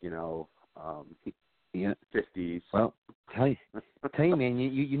 Yeah. 50s. Well, tell you, man,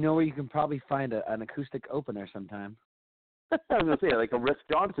 you know where you can probably find an acoustic opener sometime. I was gonna say like a Riff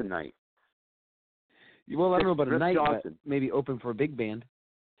Johnson night. Well, I don't know about Riff a night, Johnson. but maybe open for a big band.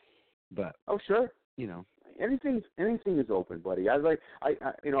 But sure. Anything is open, buddy. I like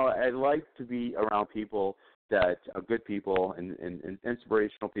to be around people that are good people and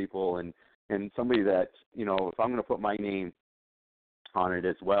inspirational people and somebody that if I'm going to put my name on it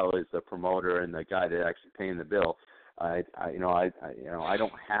as well as the promoter and the guy that actually paying the bill, I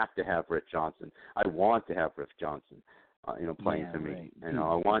don't have to have Riff Johnson. I want to have Riff Johnson, playing to me. Right.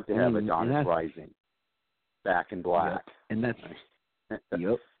 I want to have Adonis Rising, Back in Black, and that's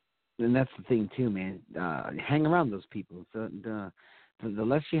yep. And that's the thing too, man. Hang around those people. The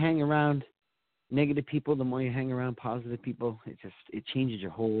less you hang around negative people, the more you hang around positive people. It changes your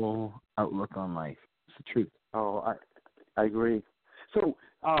whole outlook on life. It's the truth. Oh, I agree. So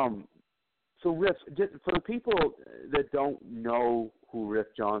Riff, just for the people that don't know who Riff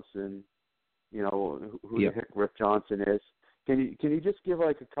Johnson, who the heck Riff Johnson is, can you just give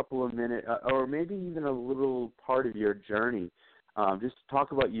like a couple of minutes, or maybe even a little part of your journey? Just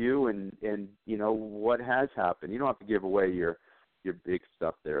talk about you and what has happened. You don't have to give away your big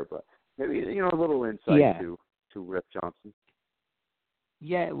stuff there, but maybe a little insight to Riff Johnson.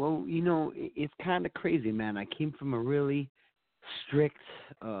 Yeah, well, it's kind of crazy, man. I came from a really strict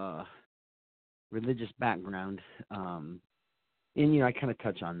religious background, and I kind of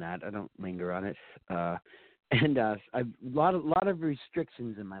touch on that. I don't linger on it. And I've a lot of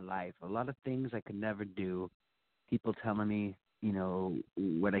restrictions in my life. A lot of things I could never do. People telling me,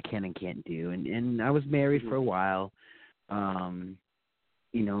 what I can and can't do. And I was married for a while, kind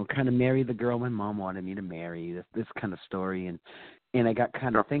of married the girl my mom wanted me to marry, this kind of story. And I got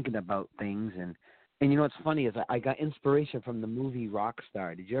kind of thinking about things. And what's funny is I got inspiration from the movie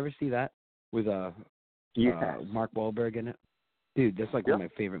Rockstar. Did you ever see that with Mark Wahlberg in it? Dude, that's like one of my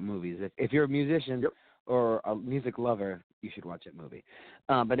favorite movies. If you're a musician or a music lover, you should watch that movie.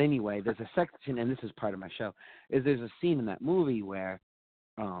 But anyway, there's a section, and this is part of my show, is there's a scene in that movie where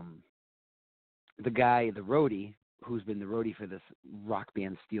the guy, the roadie, who's been the roadie for this rock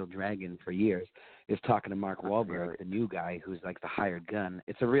band Steel Dragon for years, is talking to Mark Wahlberg, the new guy, who's like the hired gun.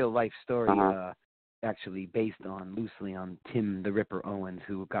 It's a real-life story, actually based loosely on Tim the Ripper Owens,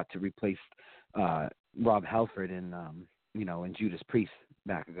 who got to replace Rob Halford in Judas Priest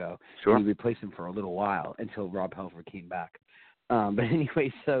back ago. Sure. And he replaced him for a little while until Rob Halford came back. But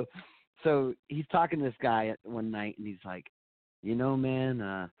anyway, so he's talking to this guy one night, and he's like, man,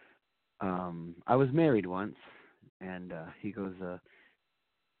 I was married once, and he goes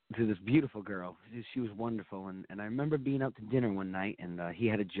to this beautiful girl. She was wonderful, and I remember being out to dinner one night, and he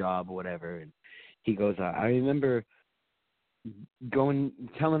had a job or whatever, and he goes, I remember telling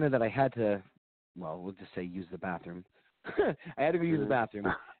her that I had to, we'll just say use the bathroom. I had to go use the bathroom,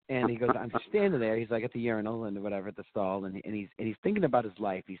 and he goes, I'm standing there. He's like at the urinal and whatever at the stall, and he's thinking about his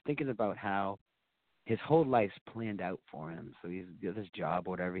life. He's thinking about how his whole life's planned out for him. So he's got this job,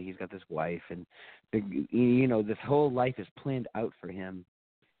 whatever. He's got this wife, and this whole life is planned out for him.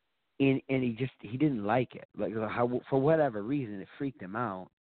 And he didn't like it. Like how for whatever reason it freaked him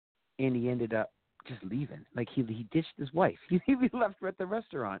out, and he ended up just leaving. Like he ditched his wife. He left her at the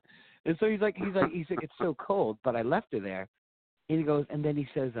restaurant. And so he's like, it's so cold, but I left her there. And he goes, and then he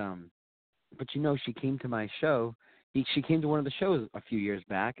says, but she came to my show she came to one of the shows a few years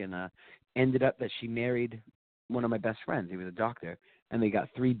back, and ended up that she married one of my best friends. He was a doctor, and they got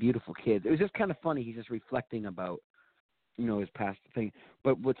 3 beautiful kids. It was just kind of funny. He's just reflecting about, his past thing.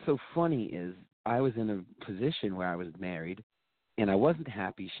 But what's so funny is I was in a position where I was married, and I wasn't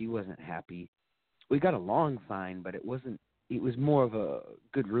happy. She wasn't happy. We got along fine, but it wasn't. It was more of a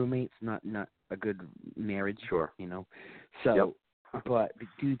good roommates, not a good marriage. Sure. So, yep. But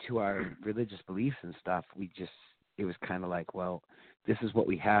due to our religious beliefs and stuff, it was kind of like, well, this is what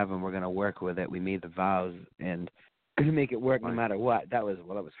we have, and we're going to work with it. We made the vows, and going to make it work no matter what. That was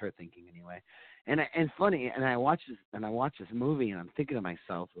her thinking anyway. And funny, and I watched this movie, and I'm thinking to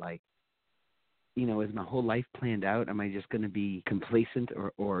myself, like, is my whole life planned out? Am I just going to be complacent,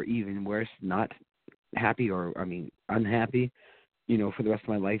 or even worse, not happy, or unhappy, for the rest of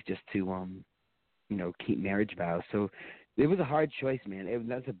my life, just to keep marriage vows? So it was a hard choice, man.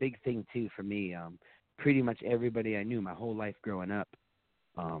 That's a big thing too for me. Pretty much everybody I knew my whole life growing up,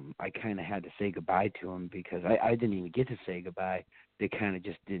 I kind of had to say goodbye to them, because I didn't even get to say goodbye. They kind of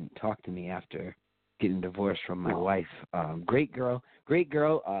just didn't talk to me after getting divorced from my wife. Great girl,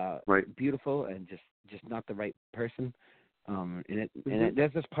 right. Beautiful, and just not the right person.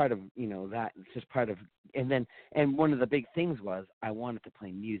 That's just part of that. It's just part of. And one of the big things was I wanted to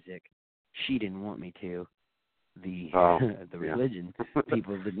play music. She didn't want me to. The religion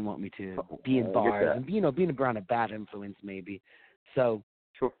people didn't want me to be in bars and being around a bad influence maybe. So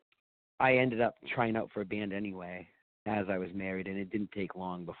sure. I ended up trying out for a band anyway as I was married, and it didn't take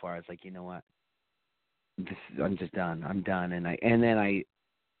long before I was like, you know what, I'm just done. I'm done. And then I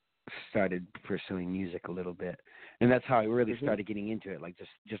started pursuing music a little bit, and that's how I really started getting into it. Like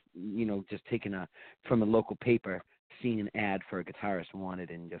just taking from a local paper, seeing an ad for a guitarist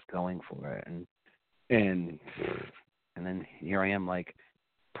wanted, and just going for it. And then here I am, like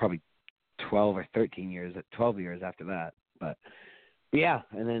probably 12 years after that. But yeah,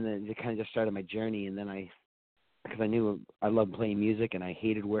 and then it kind of just started my journey. And then because I knew I loved playing music, and I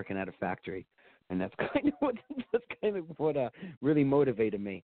hated working at a factory, and that's kind of what really motivated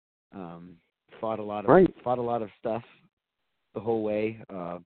me. Fought a lot of stuff the whole way.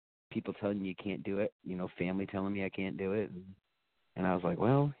 People telling you can't do it, family telling me I can't do it, and I was like,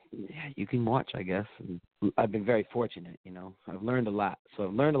 well, yeah, you can watch, I guess. And I've been very fortunate, I've learned a lot. So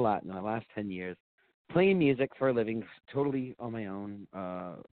I've learned a lot in the last 10 years, playing music for a living, totally on my own,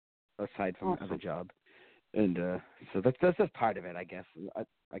 aside from my other job. And so that's just part of it, I guess.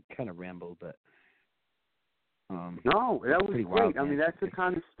 I kind of rambled, but no, that was great. Wild, I mean, that's the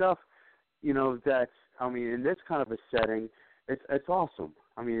kind of stuff, in this kind of a setting, it's awesome.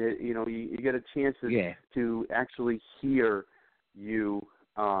 I mean, you get a chance to actually hear you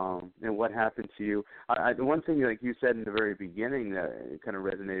and what happened to you. The one thing, like you said in the very beginning, that kind of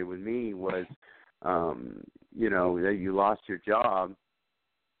resonated with me was, that you lost your job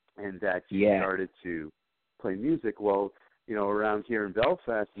and that you started to play music. Well, around here in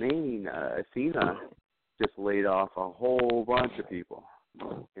Belfast, Maine, Athena just laid off a whole bunch of people,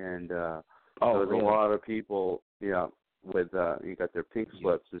 and there was a lot of people, with you got their pink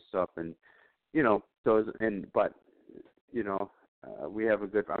slips and stuff, and we have a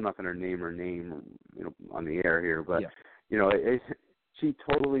good. I'm not going to name her name, on the air here, but she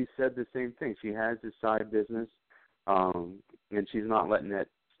totally said the same thing. She has this side business, and she's not letting that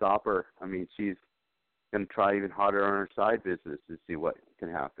stop her. I mean, she's going to try even harder on her side business to see what can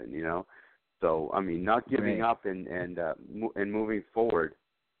happen. So I mean, not giving up and moving forward.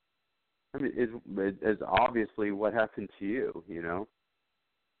 I mean, is obviously what happened to you.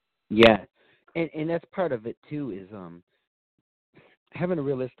 Yeah, and that's part of it too. Is having a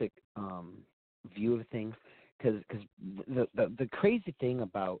realistic view of things, because the crazy thing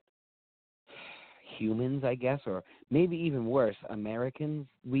about humans, I guess, or maybe even worse, Americans,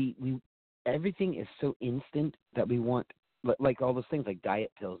 we everything is so instant that we want, like all those things like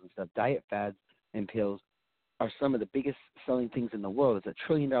diet pills and stuff. Diet fads and pills are some of the biggest selling things in the world. It's $1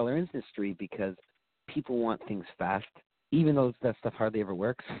 trillion industry because people want things fast, even though that stuff hardly ever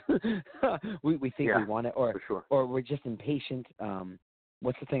works. we think we want it, or we're just impatient.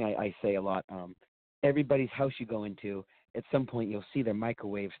 What's the thing I say a lot? Everybody's house you go into, at some point you'll see their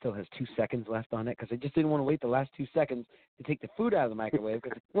microwave still has 2 seconds left on it, because they just didn't want to wait the last 2 seconds to take the food out of the microwave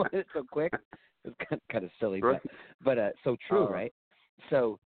because they wanted it so quick. It's kind of silly, but so true, right?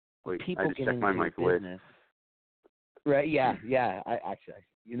 So people get into my microwave. Business. Right? Yeah. I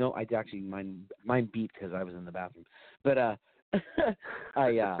actually mine beeped because I was in the bathroom. But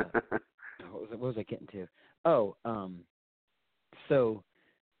what was I getting to? So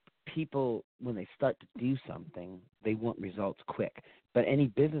people, when they start to do something, they want results quick. But any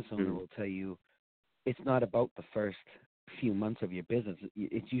business owner will tell you, it's not about the first few months of your business.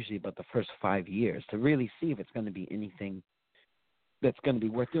 It's usually about the first 5 years to really see if it's going to be anything that's going to be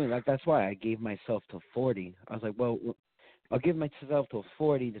worth doing. Like, that's why I gave myself till 40. I was like, well, I'll give myself till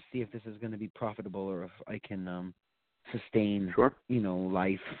 40 to see if this is going to be profitable or if I can sustain,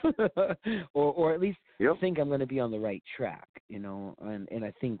 life, or at least think I'm going to be on the right track, and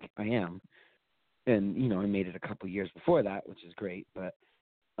I think I am. And, I made it a couple of years before that, which is great. But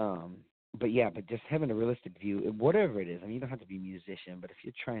just having a realistic view, whatever it is, I mean, you don't have to be a musician, but if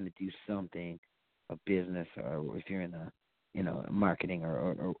you're trying to do something, a business, or if you're in marketing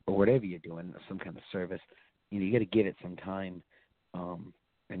or whatever you're doing, some kind of service, you got to give it some time,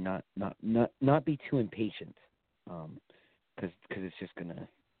 and not be too impatient, because it's just gonna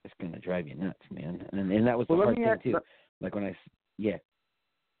drive you nuts, man. And that was the hard thing too. Like when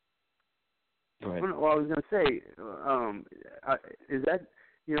Go ahead. Well, I was going to say, is that,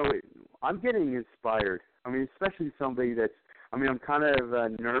 I'm getting inspired. I mean, especially somebody I'm kind of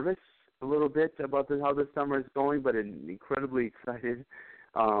nervous a little bit about how this summer is going, but incredibly excited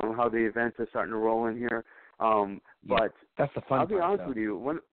how the events are starting to roll in here. But that's the fun I'll be part, honest with you.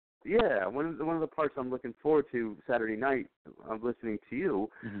 One of the parts I'm looking forward to Saturday night, I'm listening to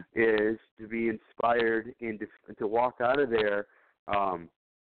you, is to be inspired and to walk out of there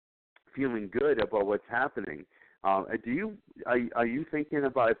feeling good about what's happening. Are you thinking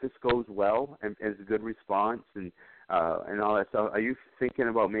about, if this goes well and as a good response and all that stuff, are you thinking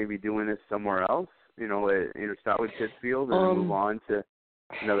about maybe doing this somewhere else? Start with Pittsfield and move on to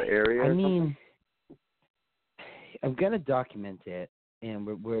another area? I mean, I'm gonna document it, and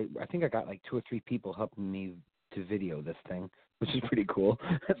I think I got like 2 or 3 people helping me to video this thing, which is pretty cool.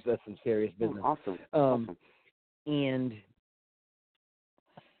 That's some serious business. Awesome. And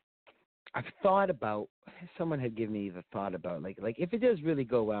I've thought about, someone had given me the thought about, like if it does really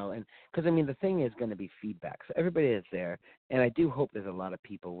go well, and because, I mean, the thing is going to be feedback. So everybody is there, and I do hope there's a lot of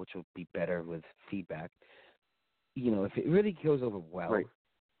people, which will be better with feedback. If it really goes over well,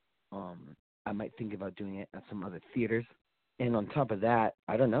 I might think about doing it at some other theaters. And on top of that,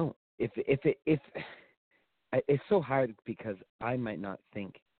 I don't know. If it's so hard because I might not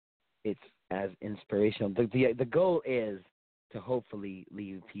think it's as inspirational. The goal is to hopefully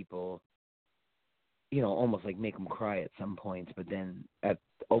leave people, almost like make them cry at some points, but then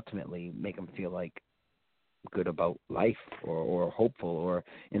ultimately make them feel like good about life or hopeful or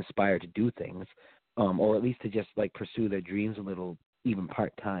inspired to do things, or at least to just like pursue their dreams a little, even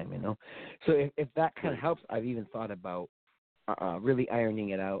part-time, So if that kind of helps, I've even thought about really ironing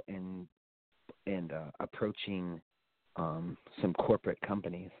it out and approaching some corporate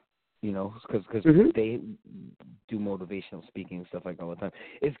companies, because they do motivational speaking and stuff like that all the time.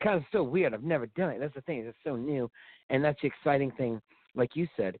 It's kind of so weird. I've never done it. That's the thing. It's so new, and that's the exciting thing. Like you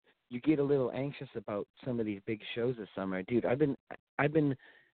said, you get a little anxious about some of these big shows this summer. Dude, I've been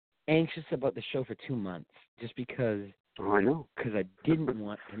anxious about the show for 2 months just because. Oh, I know. Because I didn't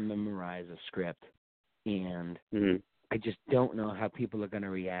want to memorize a script, and I just don't know how people are going to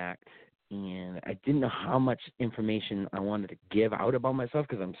react. And I didn't know how much information I wanted to give out about myself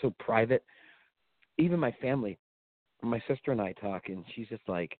because I'm so private. Even my family, my sister and I talk, and she's just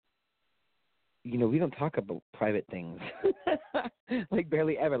like, we don't talk about private things, like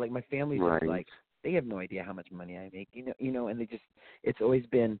barely ever. Like my family's just like, they have no idea how much money I make, and it's always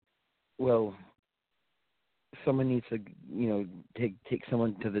been, well, someone needs to, take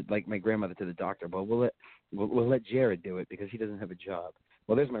someone to like my grandmother to the doctor. Well, we'll let Jared do it because he doesn't have a job.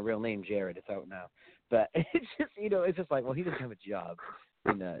 Well, there's my real name, Jared. It's out now. But it's just, it's just like, well, he doesn't have a job,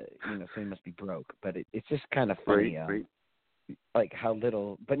 and so he must be broke. But it's just kind of funny, like how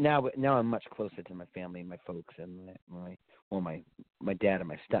little. But now I'm much closer to my family, my folks, and my dad and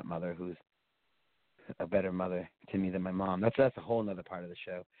my stepmother, who's a better mother to me than my mom. That's a whole other part of the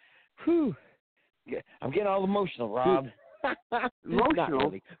show. Whew. I'm getting all emotional, Rob. Emotional? Not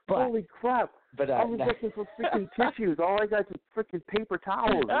really, but, holy crap. But, I was looking for freaking tissues. All I got is freaking paper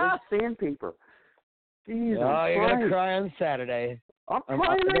towels and sandpaper. Jeez, you're going to cry on Saturday. I'm crying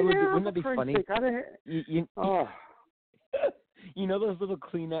right now. Wouldn't that be funny? You know those little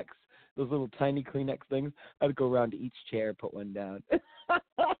Kleenex, those little tiny Kleenex things? I'd go around to each chair, put one down.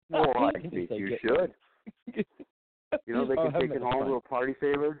 Well, I think you should. They can take it home, a little party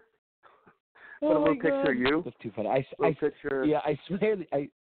favor. Put a little picture of you. That's too funny. Picture. Yeah, I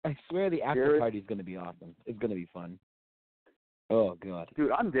swear the after party is going to be awesome. It's going to be fun. Oh God.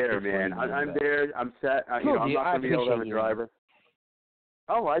 Dude, I'm there, man. I'm there. I'm set. I'm not going to be able to have a driver.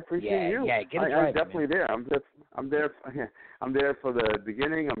 Oh, I appreciate you. Yeah, get a driver. I'm definitely there. I'm there. I'm there for the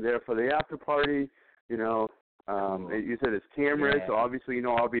beginning. I'm there for the after party. You said it's cameras, so obviously,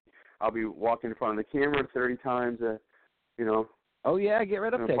 I'll be walking in front of the camera 30 times. You know. Oh yeah, get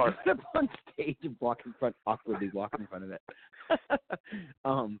right up there. Park. Get up on stage and awkwardly walk in front of it.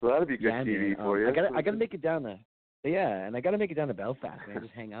 So that'll be good TV for you. I gotta make it down there. Yeah, and I gotta make it down to Belfast, man.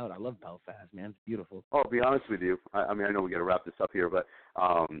 Just hang out. I love Belfast, man. It's beautiful. Oh, to be honest with you, I mean, I know we got to wrap this up here, but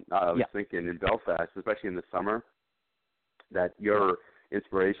I was thinking in Belfast, especially in the summer, that your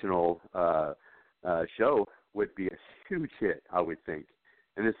inspirational show would be a huge hit, I would think.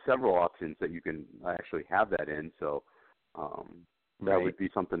 And there's several options that you can actually have that in, so that would be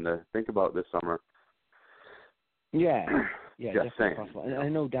something to think about this summer. Yeah, just saying. Possible. And I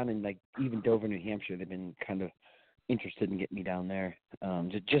know down in even Dover, New Hampshire, they've been kind of interested in getting me down there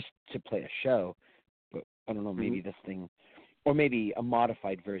just to play a show. But I don't know, maybe this thing, or maybe a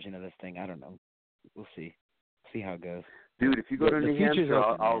modified version of this thing. I don't know. We'll see. See how it goes. Dude, if you go to New Hampshire,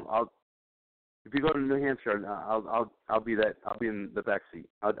 I'll if you go to New Hampshire, I'll be in the back seat.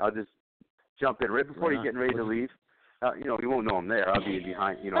 I'll just jump in right before you're getting ready to leave. You won't know I'm there. I'll be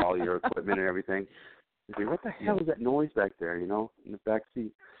behind, all your equipment and everything. What the hell is that noise back there, in the back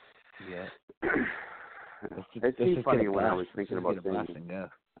seat? Yeah. It seemed funny when I was thinking about things.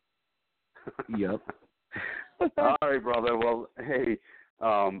 Yep. All right, brother. Well, hey,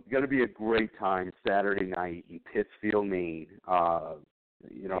 going to be a great time Saturday night in Pittsfield, Maine. I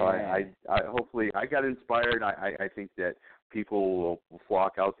hopefully I got inspired. I think that people will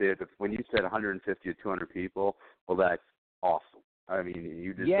flock out there. When you said 150 or 200 people, well, that's awesome. I mean,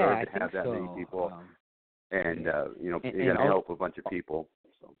 you deserve to have that many people. And you're going to help a bunch of people.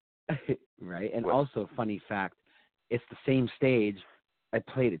 So. Right. And also, funny fact, it's the same stage I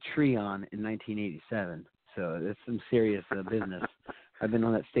played a tree on in 1987. So it's some serious business. I've been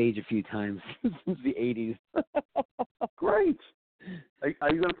on that stage a few times since the 80s. Great.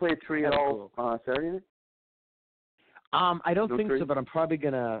 Are you going to play a tree at all Saturday night? I don't think so, but I'm probably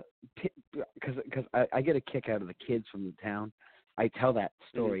going to, because I get a kick out of the kids from the town. I tell that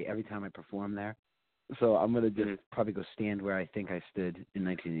story every time I perform there. So I'm going to just probably go stand where I think I stood in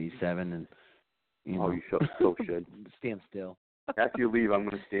 1987 and, you so should. Stand still. After you leave, I'm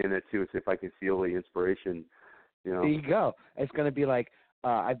going to stand there, too, and see if I can feel the inspiration, There you go. It's going to be like,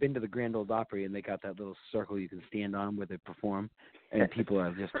 I've been to the Grand Ole Opry, and they got that little circle you can stand on where they perform, and people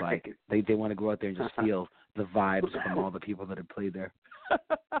are just like, they want to go out there and just feel the vibes from all the people that have played there.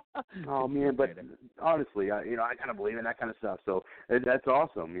 Oh, man, but honestly, I kind of believe in that kind of stuff, so that's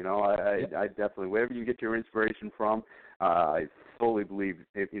awesome. I definitely, wherever you get your inspiration from, I fully believe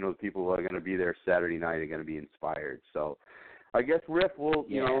if, the people who are going to be there Saturday night are going to be inspired. So I guess, Riff,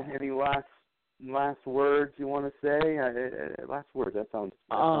 any last words you want to say? Last words, that sounds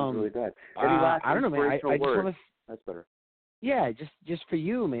really bad. Any last I don't know, man. I just want to. That's better. Yeah, just for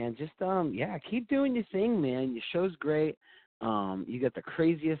you, man. Just keep doing your thing, man. Your show's great. You got the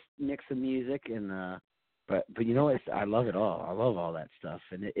craziest mix of music, and but I love it all. I love all that stuff.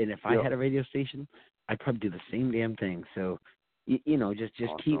 And if I had a radio station, I'd probably do the same damn thing. So, just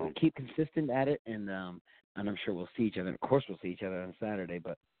awesome. keep consistent at it, and I'm sure we'll see each other. Of course, we'll see each other on Saturday,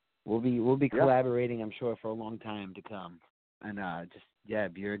 but we'll be collaborating, I'm sure, for a long time to come. And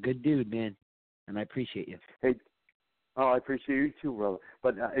you're a good dude, man, and I appreciate you. Hey. Oh, I appreciate you too, brother.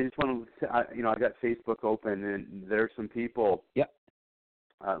 But I just want to say, I got Facebook open, and there's some people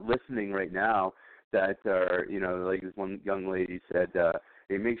listening right now that are, like this one young lady said,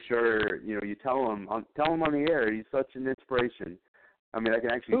 hey, make sure, you tell him on the air, he's such an inspiration. I mean, I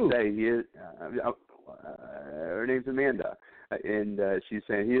can actually say he is, her name's Amanda, and she's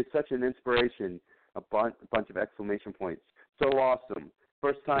saying he is such an inspiration, a bunch of exclamation points. So awesome.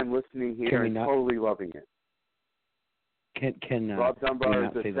 First time listening here and totally loving it. Can Rob Dunbar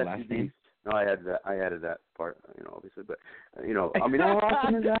is say the last name? No, I added that part, obviously, but I mean, how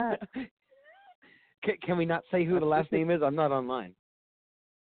awesome is that? Can we not say who the last name is? I'm not online.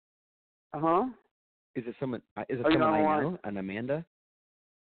 Is it someone? Is it someone I know? An Amanda?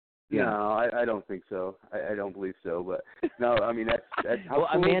 Yeah. No, I don't think so. I don't believe so. But no, I mean that's how well,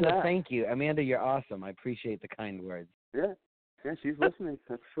 cool Amanda, is that? thank you, Amanda. You're awesome. I appreciate the kind words. Yeah, she's listening.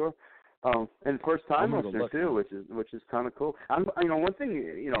 That's for sure. And first time listener too, which is kind of cool. One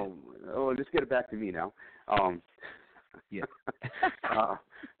thing, just get it back to me now. Yeah.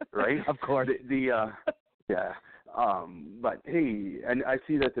 Right. Of course. Yeah. But hey, and I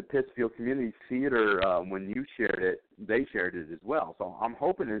see that the Pittsfield Community Theatre, when you shared it, they shared it as well. So I'm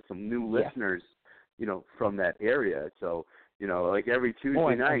hoping there's some new listeners, from that area. So, like every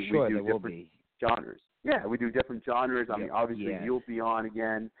Tuesday night we do different genres. Yeah, we do different genres. I mean, obviously you'll be on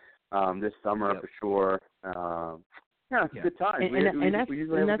again this summer for sure. It's a good time. And that's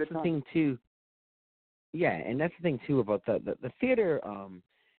the thing too. Yeah, and that's the thing too about the theater.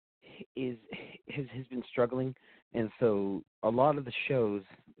 has been struggling, and so a lot of the shows,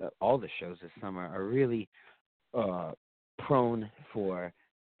 all the shows this summer, are really prone for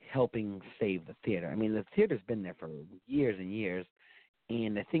helping save the theater. I mean, the theater's been there for years and years,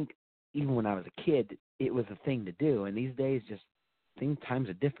 and I think even when I was a kid, it was a thing to do. And these days, times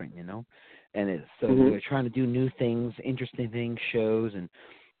are different, you know. And so they're trying to do new things, interesting things, shows, and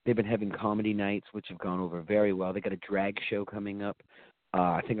they've been having comedy nights, which have gone over very well. They got a drag show coming up.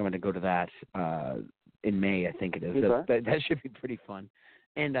 I think I'm going to go to that in May. I think it is. Okay. That should be pretty fun.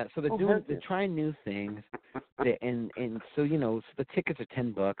 And so they're trying new things, and so so the tickets are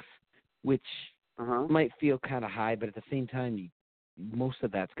 $10, which might feel kind of high, but at the same time, most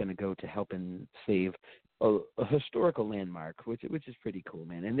of that's going to go to helping save a historical landmark, which is pretty cool,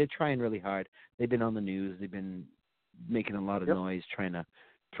 man. And they're trying really hard. They've been on the news. They've been making a lot of noise trying to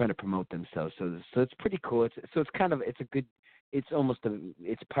promote themselves. So it's pretty cool. It's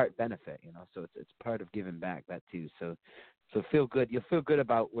part benefit, you know. So it's part of giving back that too. So feel good. You'll feel good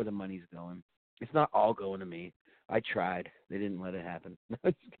about where the money's going. It's not all going to me. I tried. They didn't let it happen.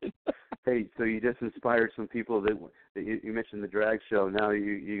 Hey, so you just inspired some people that you mentioned the drag show. Now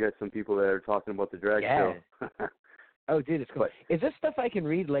you got some people that are talking about the drag show. Oh, dude, it's cool. Is this stuff I can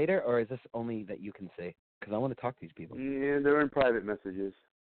read later, or is this only that you can see? Because I want to talk to these people. Yeah, they're in private messages.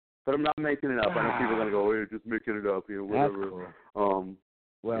 But I'm not making it up. I know people are going to go, you're just making it up, whatever. That's cool.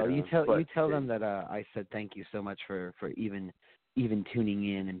 Well, you tell them that I said thank you so much for even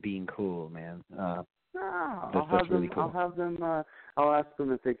tuning in and being cool, man. That's really cool. I'll ask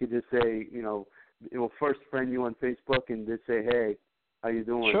them if they could just say, first friend you on Facebook and just say, hey, how you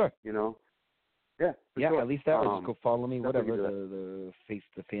doing? Sure. Yeah. Sure. At least that way. Just go follow me, whatever, the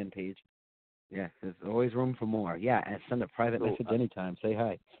fan page. Yeah, there's always room for more. Yeah, and send a private message anytime. Say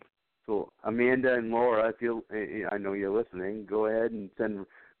hi. So Amanda and Laura, I know you're listening. Go ahead and send.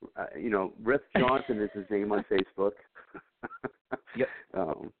 Riff Johnson is his name on Facebook. Yep.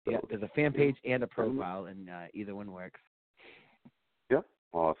 There's a fan page and a profile, and either one works. Yep.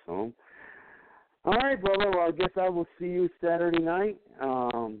 Awesome. All right, brother. Well, I guess I will see you Saturday night.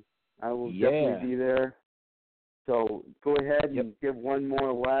 I will definitely be there. So go ahead and give one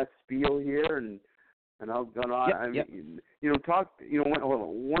more last spiel here, and I'll go on. Talk.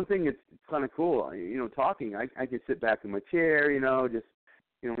 One thing that's kind of cool. Talking. I can sit back in my chair. Just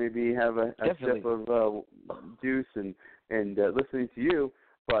maybe have a sip of juice and listening to you.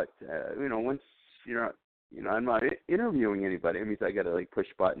 But once I'm not interviewing anybody. It means I got to push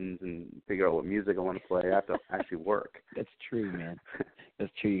buttons and figure out what music I want to play. I have to actually work. That's true, man.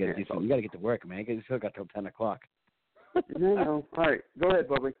 That's true. You got to do something. You got to get to work, man. You still got till 10 o'clock. No. All right, go ahead,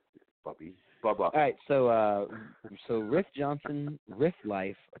 Bubba. All right, so Riff Johnson, Riff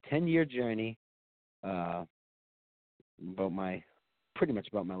Life, a 10-year journey. Pretty much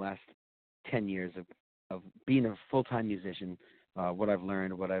about my last 10 years of being a full-time musician. What I've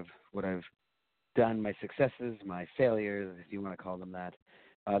learned, what I've done, my successes, my failures, if you want to call them that,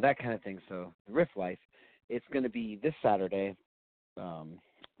 that kind of thing. So the Riff Life, it's going to be this Saturday,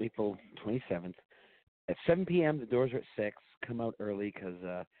 April 27th. At 7 p.m., the doors are at 6. Come out early because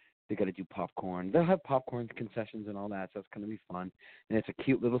they got to do popcorn. They'll have popcorn concessions and all that, so it's going to be fun. And it's a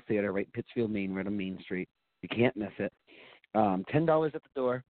cute little theater right in Pittsfield, Maine, right on Main Street. You can't miss it. $10 at the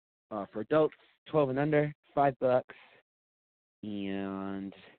door. For adults, 12 and under, $5.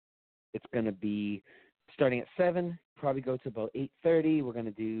 And it's going to be starting at 7, probably go to about 8:30. We're going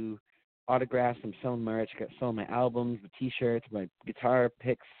to do autographs. I'm selling merch. I got selling my albums, the T-shirts, my guitar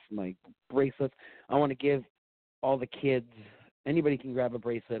picks, my bracelets. I want to give all the kids, anybody can grab a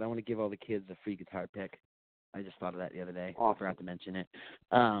bracelet. I want to give all the kids a free guitar pick. I just thought of that the other day. Awesome. I forgot to mention it.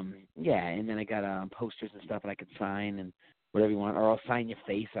 And then I got posters and stuff that I could sign and whatever you want, or I'll sign your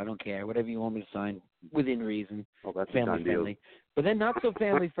face. I don't care. Whatever you want me to sign within reason. Oh, that's family friendly. But then not so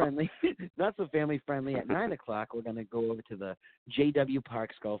family friendly. Not so family friendly. At 9 o'clock, we're going to go over to the J.W.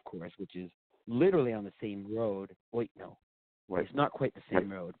 Parks Golf Course, which is literally on the same road. Wait, no. Right. It's not quite the same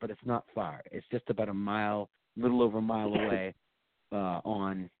road, but it's not far. It's just about little over a mile away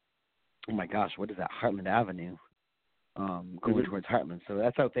on, oh my gosh, what is that, Heartland Avenue, going towards Heartland. So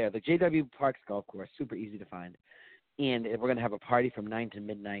that's out there. The J.W. Parks Golf Course, super easy to find. And we're going to have a party from 9 to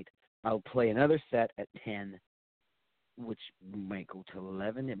midnight. I'll play another set at 10, which might go to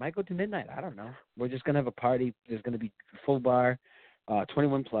 11. It might go to midnight. I don't know. We're just going to have a party. There's going to be full bar,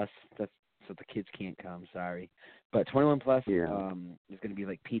 21 plus. That's so the kids can't come. Sorry, but 21 plus. Yeah. There's going to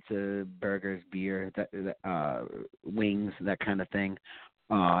be pizza, burgers, beer, wings, that kind of thing,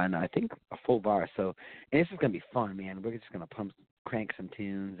 and I think a full bar. So, and this is going to be fun, man. We're just going to crank some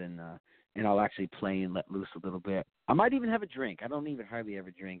tunes and I'll actually play and let loose a little bit. I might even have a drink. I don't even hardly ever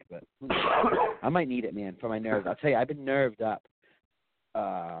drink, but I might need it, man, for my nerves. I'll tell you, I've been nerved up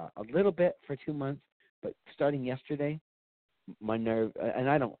a little bit for 2 months, but starting yesterday, my nerve,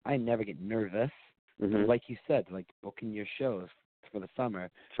 and I never get nervous. Mm-hmm. Like you said, like booking your shows for the summer,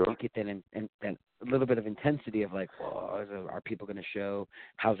 sure. You get that and a little bit of intensity of like, oh, are people going to show?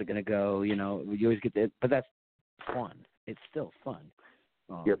 How's it going to go? You know, you always get that, but that's fun. It's still fun.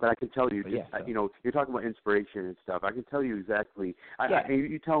 Yeah, but I can tell you, you know, you're talking about inspiration and stuff. I can tell you exactly.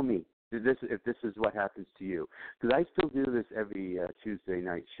 You tell me if this is what happens to you, because I still do this every Tuesday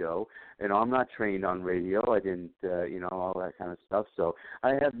night show, and I'm not trained on radio. I didn't, you know, all that kind of stuff. So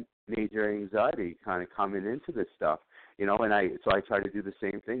I have major anxiety kind of coming into this stuff, you know. And I try to do the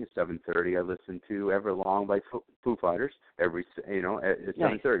same thing at 7:30. I listen to Everlong by Foo Fighters every, you know, at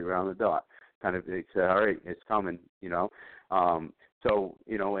 7:30 around the dot. Kind of, it's all right, it's coming, you know. So,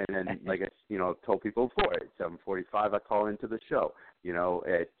 you know, and then, like I, you know, told people before, at 7:45 I call into the show. You know,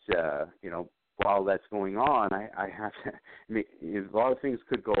 you know, while that's going on, I have to, I mean, a lot of things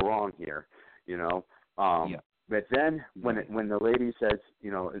could go wrong here, you know. But then when the lady says,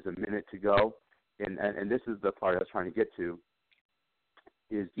 you know, is a minute to go, and this is the part I was trying to get to,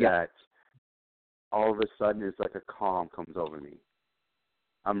 is that all of a sudden it's like a calm comes over me.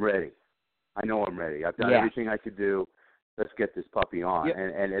 I'm ready. I know I'm ready. I've done everything I could do. Let's get this puppy on. Yep.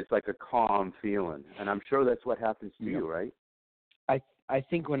 And it's like a calm feeling. And I'm sure that's what happens to you, right? I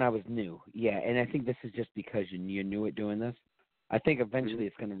think when I was new, and I think this is just because you're new at doing this. I think eventually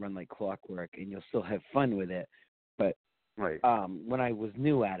it's going to run like clockwork, and you'll still have fun with it. But when I was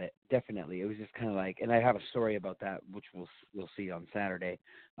new at it, definitely, it was just kind of like, and I have a story about that, which we'll see on Saturday,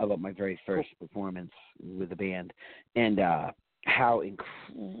 about my very first performance with the band, and how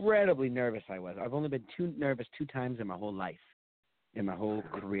incredibly nervous I was. I've only been too nervous 2 times in my whole life, in my whole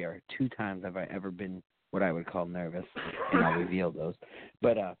career. 2 times have I ever been what I would call nervous, and I'll reveal those.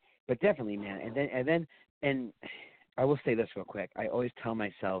 But definitely, man. And I will say this real quick. I always tell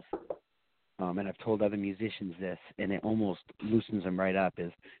myself, and I've told other musicians this, and it almost loosens them right up,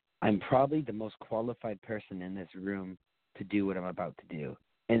 is I'm probably the most qualified person in this room to do what I'm about to do.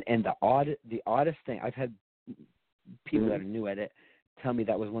 And the oddest thing, I've had people that are new at it tell me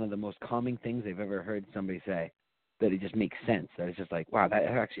that was one of the most calming things they've ever heard somebody say, that it just makes sense, that it's just like, wow, that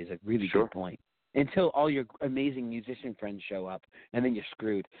actually is a really good point. Until all your amazing musician friends show up, and then you're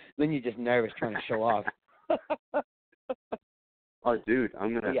screwed. Then you're just nervous trying to show off. Oh, dude,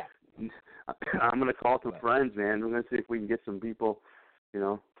 I'm gonna call some friends, man. We're gonna see if we can get some people, you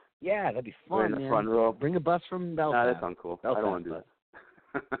know. Yeah, that'd be fun, in the front row. Bring a bus from Belfast. Nah, that's uncool. I don't want to do that.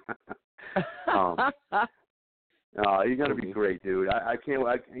 You're gonna be great, dude. I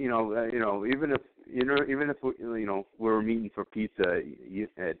can't. You know, even if you know we're meeting for pizza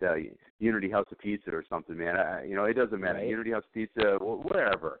at Unity House of Pizza or something, man. You know, it doesn't matter. Right. Unity House of Pizza,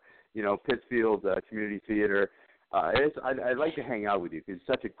 wherever. You know, Pittsfield Community Theatre. I'd like to hang out with you because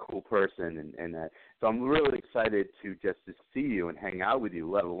you're such a cool person, and so I'm really excited to see you and hang out with you.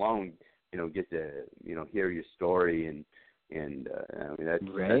 Let alone, you know, get to hear your story and I mean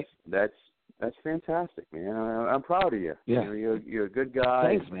that's fantastic, man. I'm proud of you. Yeah. You know, you're a good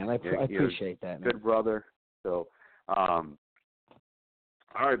guy. Thanks, man. I appreciate that, man. Good brother. So, all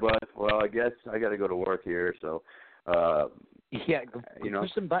right, bud. Well, I guess I got to go to work here. So, go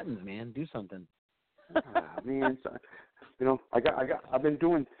push some buttons, man. Do something. Man, so, you know, I've been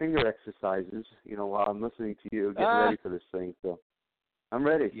doing finger exercises, you know, while I'm listening to you, getting ready for this thing. So, I'm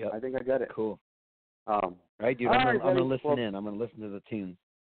ready. Yep. I think I got it. Cool. Right, dude. I'm gonna listen in. I'm gonna listen to the tune.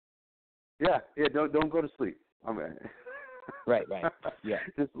 Yeah. Don't go to sleep. Right. Yeah.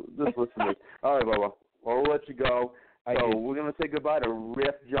 just listen to it. All right, Bubba. Well, we'll let you go. So we're going to say goodbye to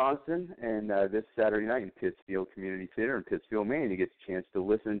Riff Johnson, and this Saturday night in Pittsfield Community Theatre in Pittsfield, Maine, you get a chance to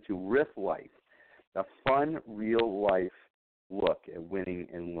listen to Riff Life, a fun, real-life look at winning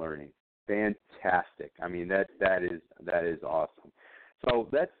and learning. Fantastic. I mean, that is awesome. So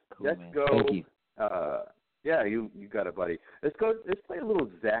let's man. go. Thank you. Yeah, you got it, buddy. Let's play a little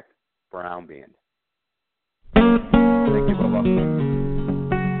Zach Brown Band. Thank you, Bubba.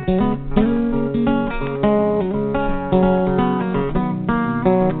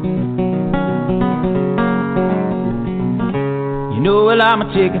 You know, well, I'm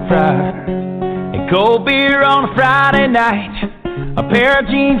a chicken fried and cold beer on a Friday night, a pair of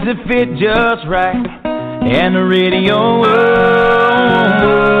jeans that fit just right, and the radio.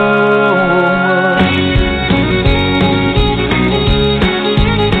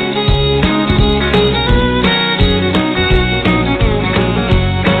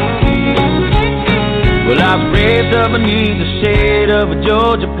 Well, I was raised up beneath the shade of a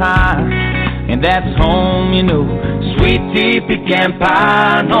Georgia pine, and that's home, you know, sweet tea, pecan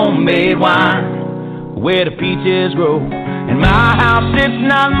pie, and homemade wine, where the peaches grow. In my house, it's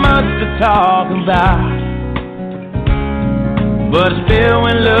not much to talk about, but it's filled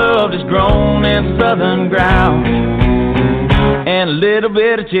when love is grown in southern ground, and a little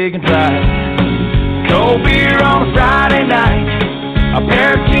bit of chicken fried. Cold beer on a Friday night, a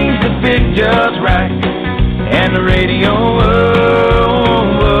pair of jeans that fit just right, and the radio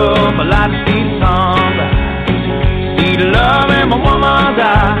up, I like to see the sunrise, see the love in my woman's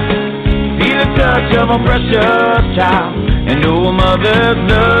eyes, feel the touch of a precious child, and know a mother's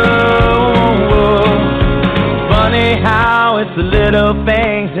love. Funny how it's the little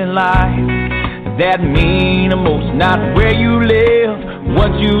things in life that mean the most, not where you live,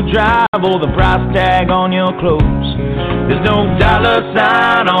 what you drive, or the price tag on your clothes. There's no dollar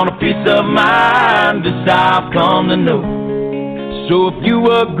sign on a peace of mind, this I've come to know. So if you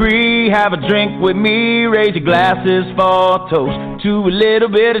agree, have a drink with me, raise your glasses for a toast to a little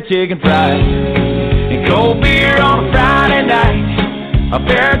bit of chicken fried and cold beer on a Friday night, a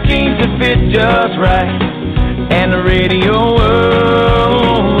pair of jeans that fit just right, and the radio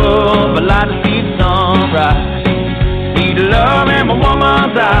up, I like to see the sunrise, see the love in my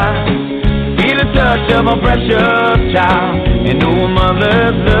woman's eyes, feel the touch of a precious child, and know a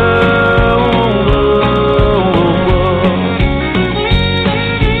mother's love.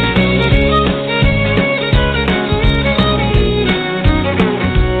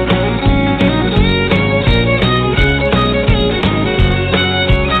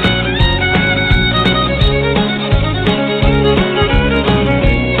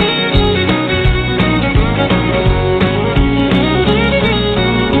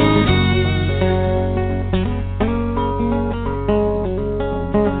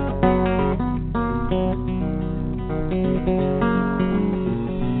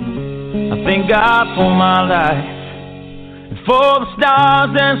 Thank God for my life, and for the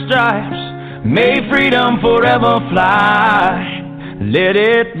stars and stripes. May freedom forever fly. Let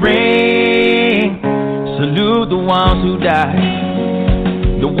it ring. Salute the ones who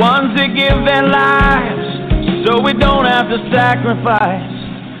died, the ones that give their lives, so we don't have to sacrifice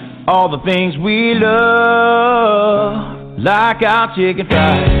all the things we love, like our chicken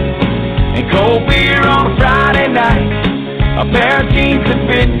fries and cold beer on a Friday night, a pair of jeans that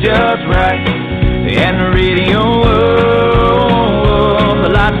fit just right, and the radio up, I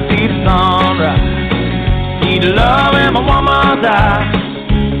like to see the sunrise, see the love in my woman's eyes,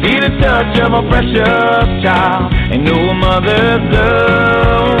 feel the touch of a precious child, and know a mother's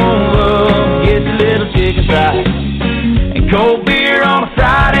love. Get a little chicken fried and cold beer on a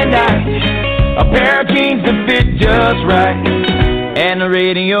Friday night, a pair of jeans that fit just right, and the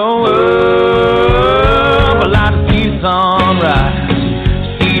radio up, I like to see the sunrise,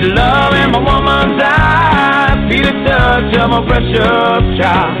 see the love in my woman's eyes, feel the touch of my precious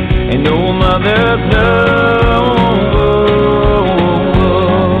child, and know a mother's love.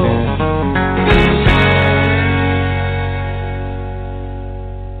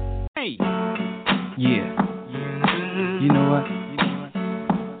 Hey, yeah, you know what?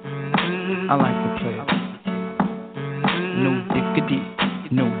 I like to play. No diggity,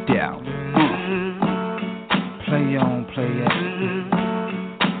 no doubt. Play on, play it.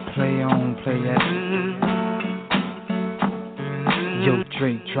 Play on, play it. Yo,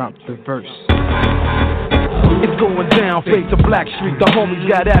 Dre, drop the verse. It's going down, face to Black Street. The homies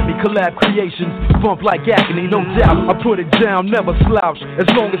got at me, collab creations, bump like agony, no doubt. I put it down, never slouch. As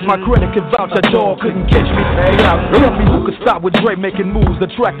long as my credit can vouch, a dog couldn't catch me. Hey, tell me who could stop with Dre making moves,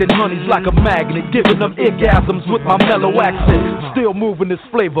 attracting honeys like a magnet, giving them orgasms with my mellow accent. Still moving this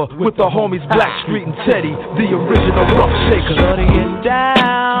flavor with the homies Black Street and Teddy, the original rough shaker. Shorty get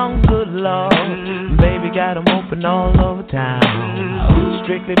down, good lord. Baby got 'em open all over town.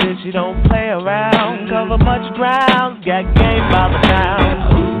 Strictly bitch, you don't play around. Cover much ground, got game by the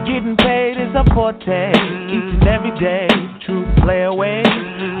town. Getting paid is a forte, each and every day. True play away,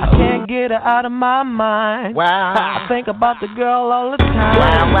 I can't get her out of my mind. Wow, I think about the girl all the time.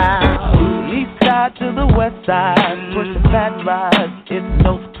 Wow, wow. East side to the west side, pushing fat rides, it's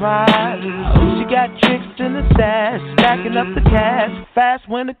no surprise. She got tricks in the stash, stacking up the cash, fast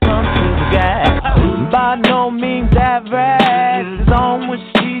when it comes to the gas. By no means average, it's on when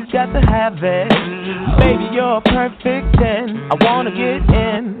she's got to have it. Baby, you're a perfect 10, I wanna get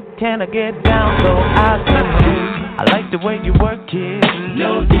in, can I get down so I can? I like the way you work it,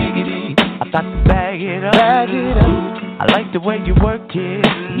 no diggity, I got to bag it up, bag it up. I like the way you work it,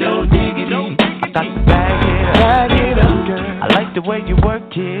 no diggity, I got to bag it up, bag it up, girl. I like the way you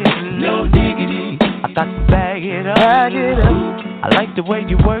work it, no diggity, I got to bag it up, bag it up. I like the way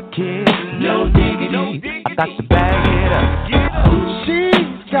you work it. No diggity. I got to bag it up.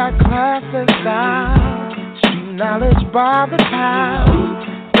 She's got class and style, street knowledge by the pound.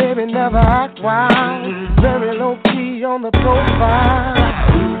 Baby never act wild, very low key on the profile.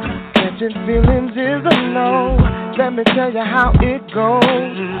 Catching feelings is a no. Let me tell you how it goes.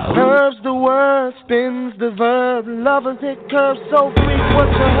 Curves the word, spins the verb. Lovers hit curves so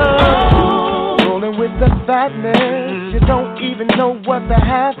frequent to her. Rolling with the fatness, you don't even know what the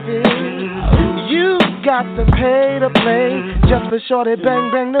half is. You got to pay to play, just for shorty bang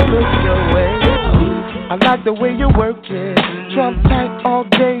bang to look your way. I like the way you work it, Trump tight all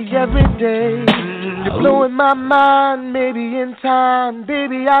day, every day. You're blowing my mind, maybe in time,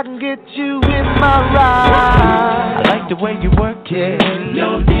 baby I can get you in my ride. I like the way you work it,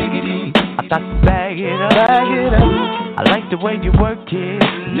 no diggity. I got to bag it up, bag it up. I like the way you work it,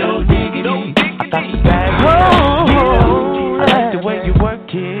 no diggity. I got to bag it up, I like the way you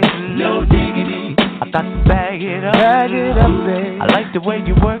work it, no diggity. I got to bag it up, babe. I like the way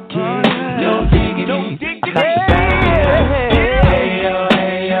you work it, no diggity. I got to bag it up. Hey yo,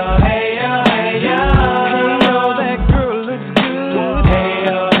 hey yo, hey yo, hey yo. Hey yo, that girl looks good. Hey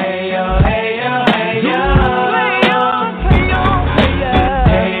yo, hey yo, hey yo, hey yo. Hey yo, hey yo, hey yo.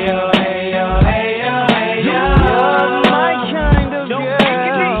 Hey yo, hey yo, hey yo, hey yo. You're my kind of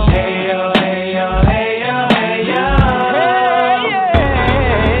girl. Hey yo, hey yo, hey yo, hey yo.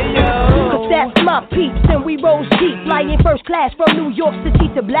 Hey yo. 'Cause that's my peeps and we roll deep, flying first class from New York City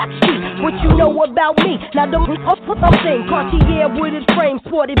to Blackstreet. What you know about me? Now don't thing. Cartier with his frame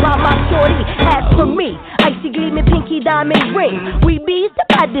sported by my shorty. As for me, icy gleaming pinky diamond ring. We bees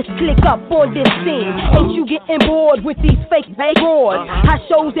about this click up on this scene. Ain't you getting bored with these fake broads? How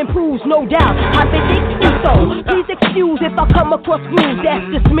shows improves, no doubt. I think it's so. Please excuse if I come across smooth. That's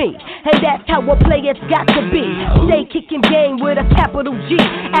just me, and that's how a player's got to be. Stay kicking game with a capital G.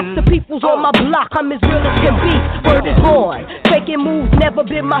 Ask the peoples on my block, I'm as real as can be. Word is born. Faking moves never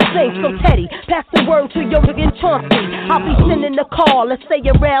been my thing. So Teddy, pass the word to your nigga Chauncey. I'll be sending a call, let's say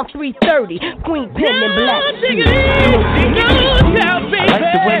around 3:30. Queen Pen and Black. I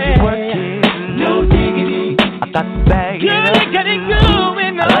like the way you work it, no diggity. I got to bag it up. I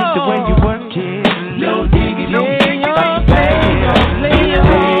like the way you work it, no diggity. I got to bag it up. I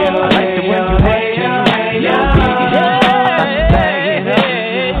like the way you work it, no diggity. I got to bag it up.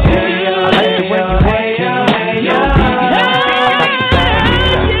 I like the way you work it, no diggity. I got to bag it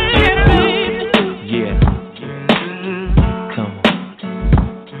up. Yeah. Come on.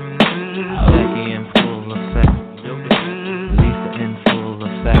 Becky in full effect. Lisa in full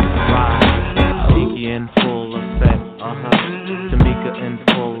effect. Ride. Tiki in full effect. Tamika in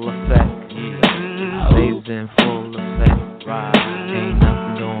full effect. Yeah. Dave's in full effect. Ride. Ain't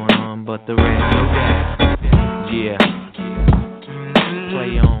nothing going on but the rest. Yeah.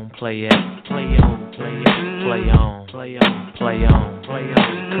 Play on, play it. Play on, play it. Play on, play on, play on, play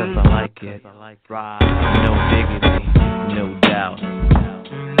on. 'Cause I like it. Ride. No diggity, no doubt.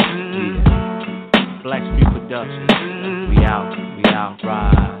 Yeah. Black Street Productions. We out,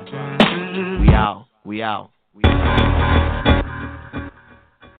 ride. We out, we out.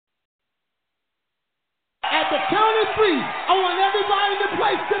 At the count of three, I want everybody in the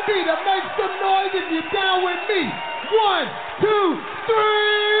place to be to make some noise if you're down with me. 1, 2,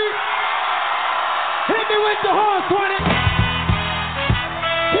 3. Hit me with the horns, Tony.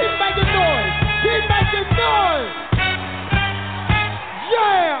 Keep making noise. Keep making noise.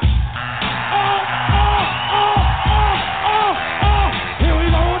 Yeah. Oh. Here we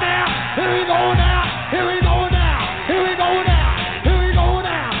go now. Here we go now. Here we go now. Here we go now. Here we go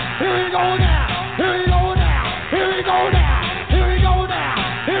now. Here we go now. Here we go now. Here we go now. Here we go now.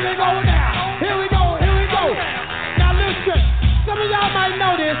 Here we go now. Here we go. Here we go. Now listen. Some of y'all might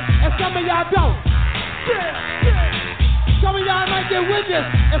know this, and some of y'all don't. Some of y'all might get with this,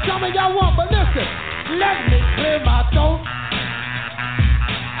 and some of y'all won't. But listen, let me clear my throat.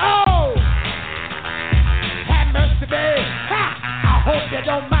 Oh, have mercy, babe. Ha! I hope you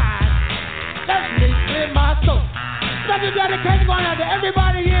don't mind. Let me clear my throat. Special dedication going out to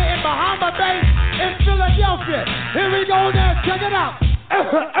everybody here in Bahama Bay, in Philadelphia. Here we go now. Check it out.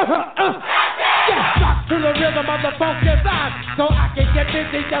 Just rock to the rhythm of the funky sound, so I can get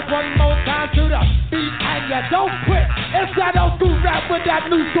busy just one more time to the beat, and you don't quit. It's that old school rap with that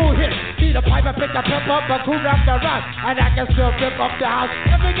new school hit. See the pipe and pick the pep up, a cool rap the rhyme, and I can still rip up the house.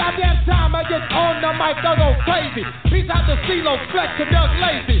 Every goddamn time I get on the mic, I go crazy. Peace out to CeeLo, Flex, and Doug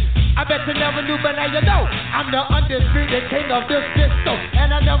Lazy. I bet you never knew, but now you know. I'm the undisputed king of this disco,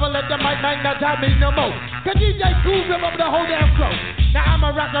 and I never let the mic magnetize me no more. Cause DJ Cool rip up the whole damn flow. Now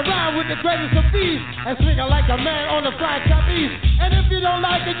I'ma rock around with the greatest of these and swinging like a man on the flying trapeze. And if you don't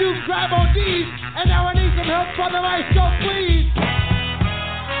like it, you grab on these. And now I need some help for the maestro, please.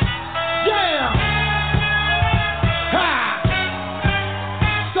 Yeah. Ha.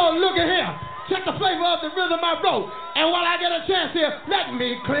 So look at here. Check the flavor of the rhythm I wrote. And while I get a chance here, let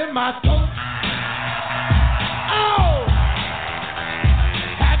me clear my throat. Oh!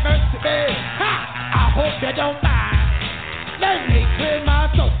 Have mercy, babe. Ha! I hope you don't mind. Let me clear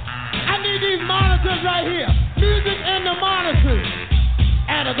my throat. I need these monitors right here. Music in the monitors.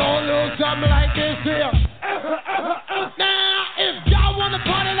 And it go a little something like this here. Now, if y'all want to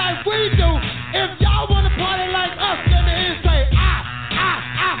party like we do, if y'all want to party like us, let me hear you say,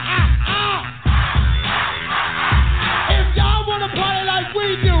 If y'all want to party like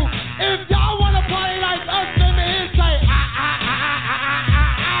we do, if y'all want to party like us, let me hear you say,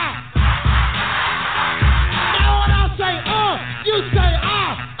 Now when I say, you say,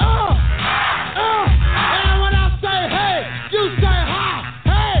 And when I say, hey, you say,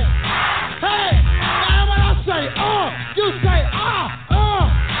 hey, hey. Now when I say, you say,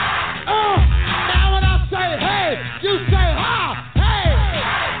 Now when I say, hey, you say, hey.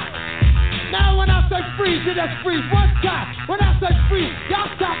 Now when I say freeze, you just freeze one time. When I say freeze, y'all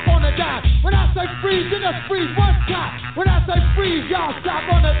stop on the dime. When I say freeze, you just freeze one time. When I say freeze, y'all stop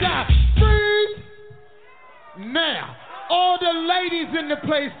on the dime. Freeze. Now, all the ladies in the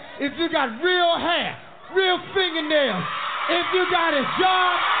place, if you got real hair, real fingernails, if you got a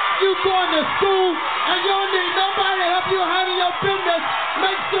job, you going to school, and you don't need nobody to help you handle your business,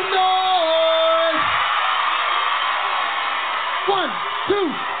 make some noise. 1,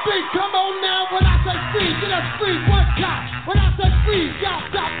 2, 3, come on now. When I say freeze, you just freeze one time. When I say freeze, y'all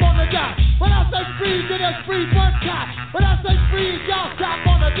stop on the dime. When I say freeze, you just freeze one time. When I say freeze, y'all stop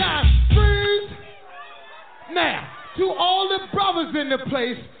on the dime. Freeze. Now, to all the brothers in the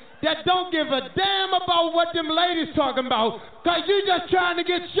place that don't give a damn about what them ladies talking about, cause you just trying to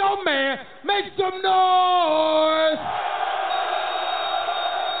get your man, make some noise.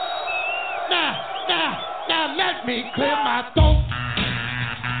 Now, let me clear my throat.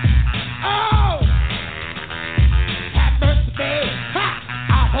 Oh, have mercy, babe. Ha!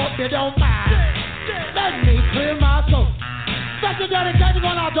 I hope you don't mind. Let me clear my throat. Special dedication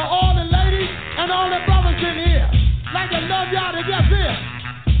going out to all the ladies and all the brothers in here. Like to love y'all to get here.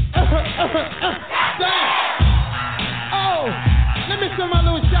 Damn. Oh, let me send my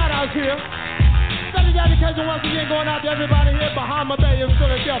little shout outs here. Special dedication once again going out to everybody here, Bahama Bay in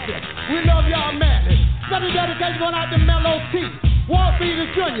Philadelphia. We love y'all madly. Special dedication going out to Mellow T, Walt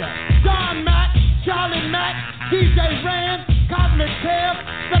Beater Jr., John Mack, Charlie Mack, DJ Rand, Cosmic Kev.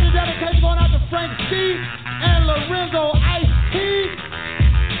 Special dedication going out to Frank C and Lorenzo Ice T.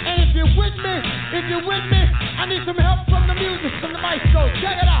 And if you're with me, I need some help from the music, from the maestro.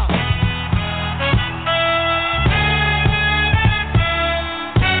 Check it out.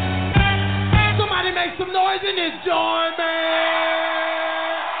 Somebody make some noise in this joint, man.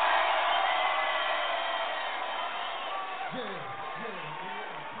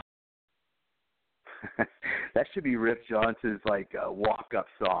 That should be Riff Johnson's walk-up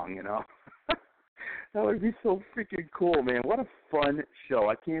song, you know. That would be so freaking cool, man. What a fun show.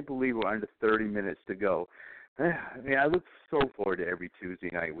 I can't believe we're under 30 minutes to go. I mean, I look so forward to every Tuesday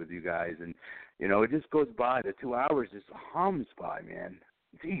night with you guys. And, you know, it just goes by. The 2 hours just hums by, man.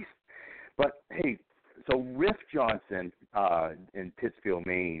 Jeez. But, hey, so Riff Johnson in Pittsfield,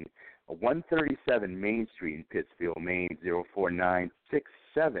 Maine, 137 Main Street in Pittsfield, Maine,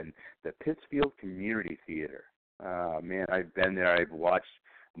 04967, the Pittsfield Community Theatre. Man, I've been there. I've watched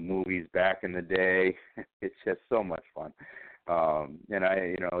movies back in the day. It's just so much fun. And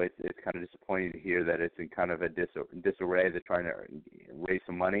it's kind of disappointing to hear that it's in kind of a disarray. They're trying to raise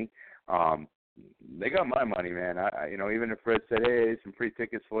some money. They got my money, man. Even if Fred said, "Hey, some free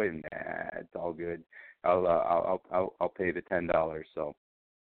tickets for you," nah, it's all good. I'll pay the $10. So,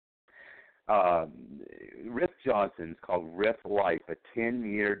 Riff Johnson's called Riff Life, a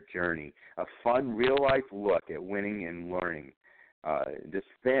 10-year journey, a fun real-life look at winning and learning. Just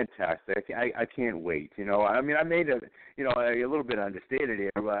fantastic. I can't wait. I made a little bit understated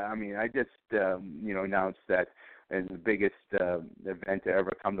here, but I just announced that it's the biggest event to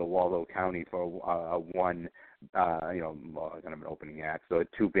ever come to Waldo County for one kind of an opening act, so a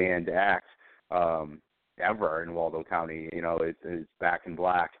 2-band act ever in Waldo County. It's Back in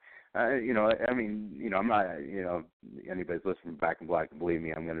Black. I'm not, anybody's listening to Back in Black, believe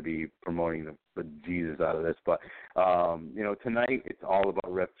me, I'm going to be promoting the Jesus out of this. But, tonight it's all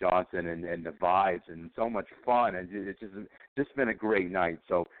about Riff Johnson and the vibes and so much fun. And it's just been a great night.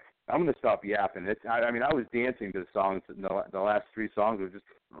 So I'm going to stop yapping. I mean, I was dancing to the songs. The last 3 songs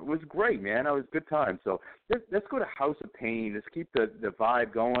was great, man. It was a good time. So let's go to House of Pain. Let's keep the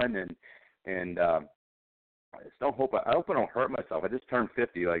vibe going, and I hope I don't hurt myself. I just turned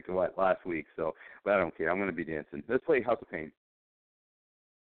 50 last week, so but I don't care. I'm going to be dancing. Let's play House of Pain.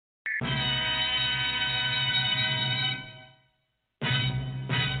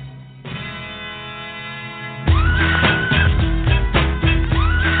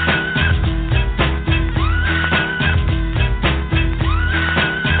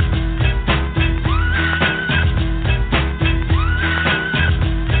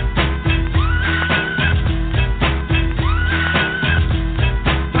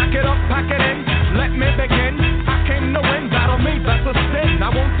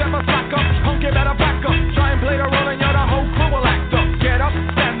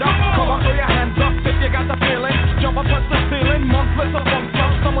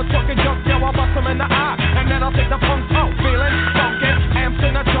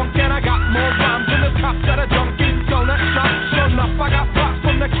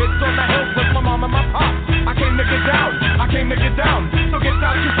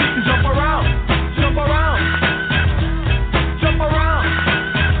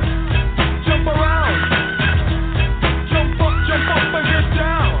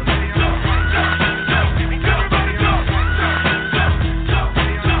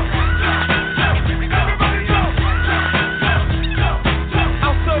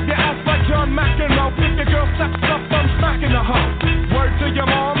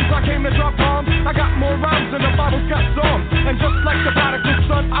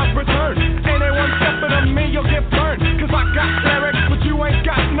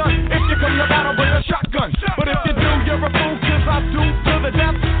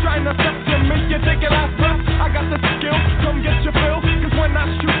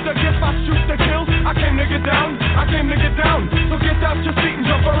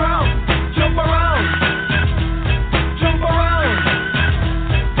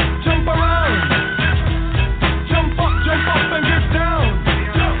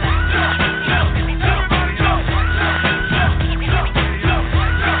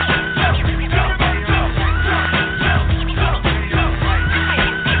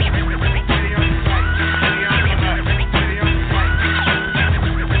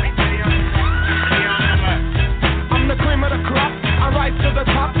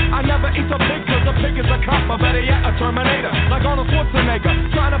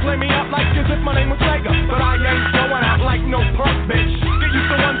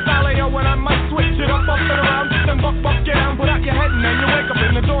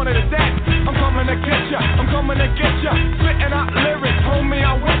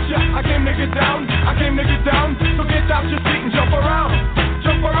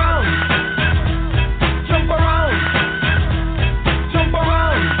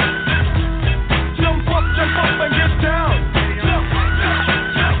 Jump up and get down.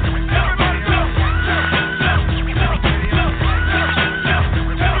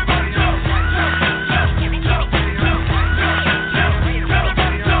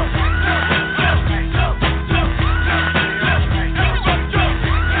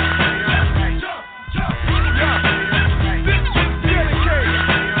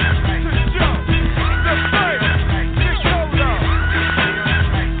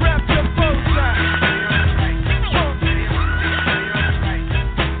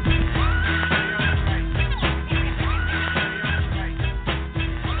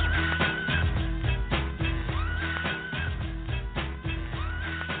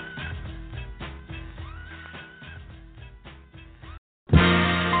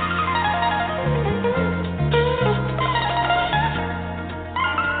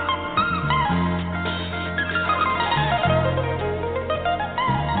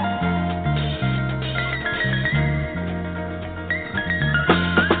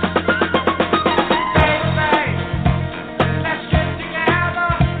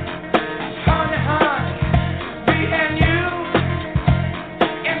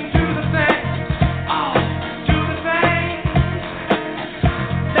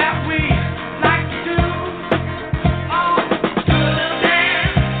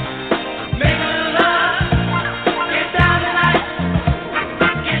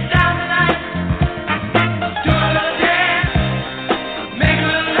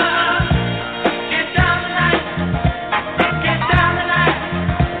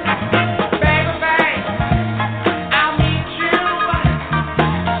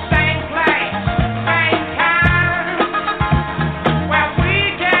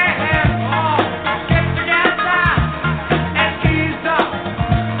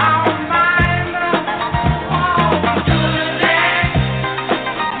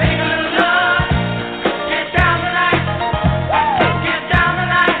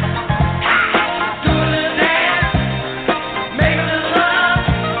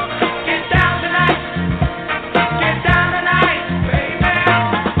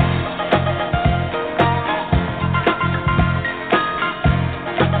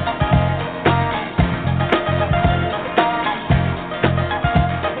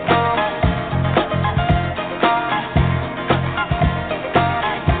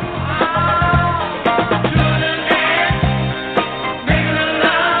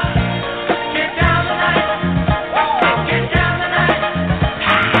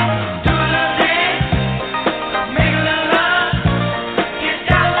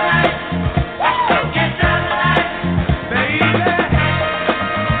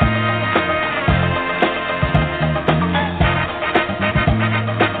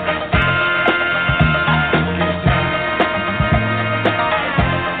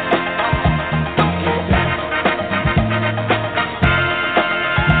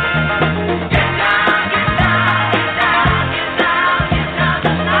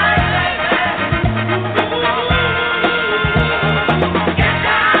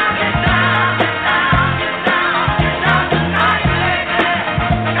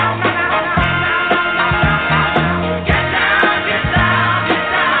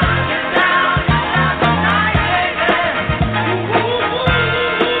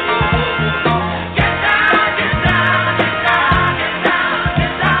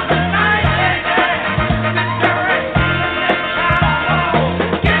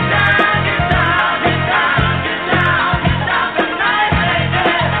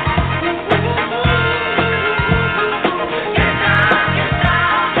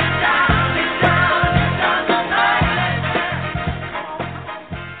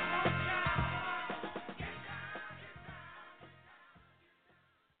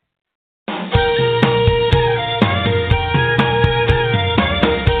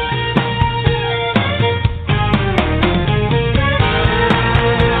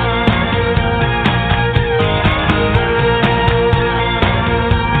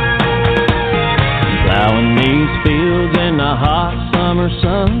 farmer's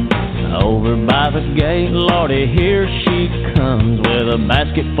son. Over by the gate, Lordy, here she comes with a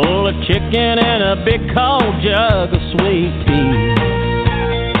basket full of chicken and a big cold jug of sweet tea.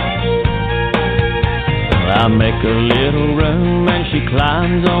 I make a little room and she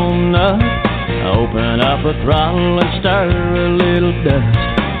climbs on up. Open up a throttle and stir a little dust.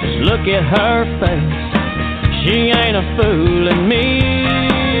 Just look at her face, she ain't a fooling me.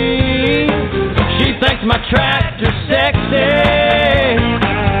 She thinks my tractor's sexy,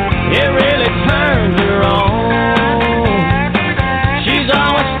 it really turns her on. She's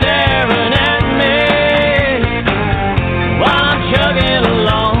always staring at me while I'm chugging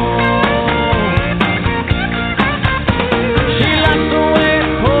along. She likes the way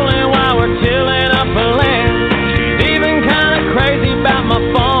it's pulling while we're tilling up a land. She's even kind of crazy about my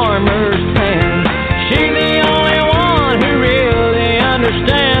farmer's tan. She's the only one who really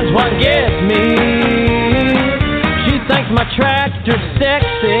understands what gets me. She thinks my tractor's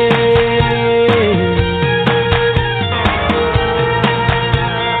sexy.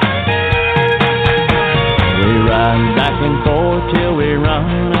 Till we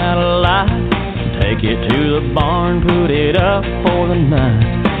run out of light. Take it to the barn, put it up for the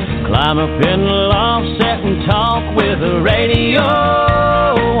night. Climb up in the loft, sit and talk with the radio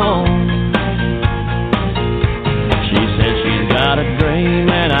on. She said she's got a dream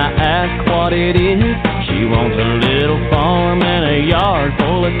and I ask what it is. She wants a little farm and a yard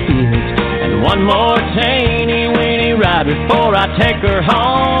full of kids, and one more teeny weeny ride before I take her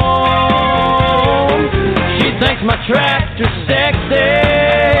home. She thinks my tractor's sexy,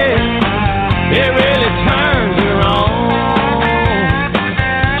 it really turns her on.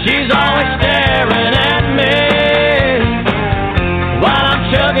 She's always staring at me while I'm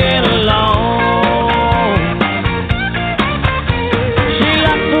chugging along. She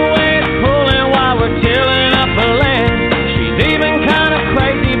likes the way it's pulling while we're tilling up a land. She's even kind of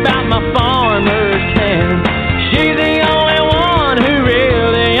crazy about my farmer's tan. She's the only one who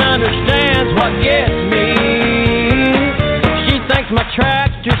really understands what gets me. My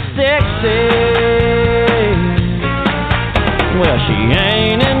tractor's sexy. Well, she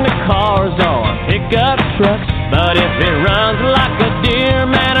ain't into cars or pickup trucks, but if it runs like a deer,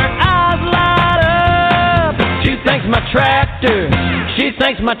 man, her eyes light up. She thinks my tractor's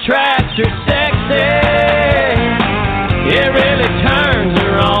sexy. It really turns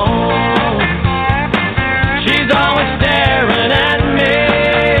her on. She's always staring at me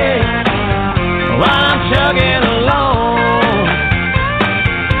while I'm chugging along.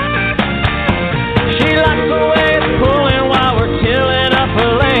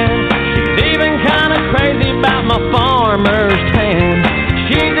 My farmer's tan.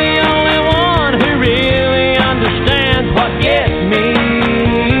 She's the only one who really understands what gets me.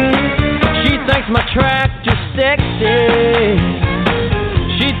 She thinks my tractor's sexy.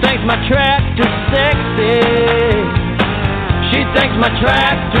 She thinks my tractor's sexy. She thinks my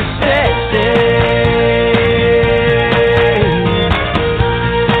tractor's sexy.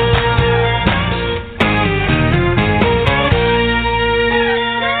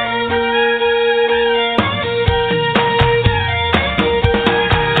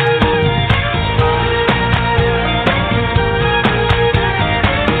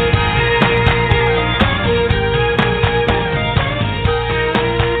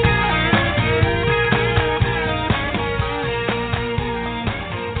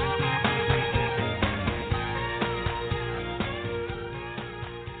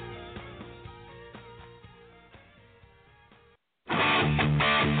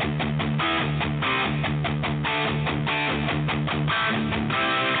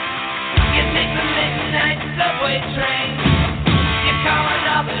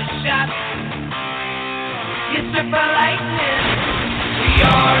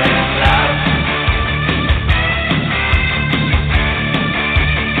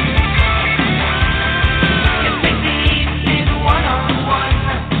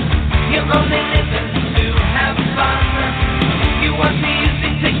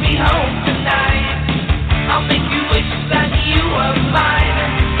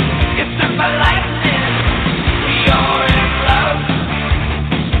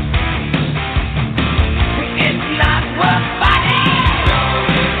 It's not worth fighting.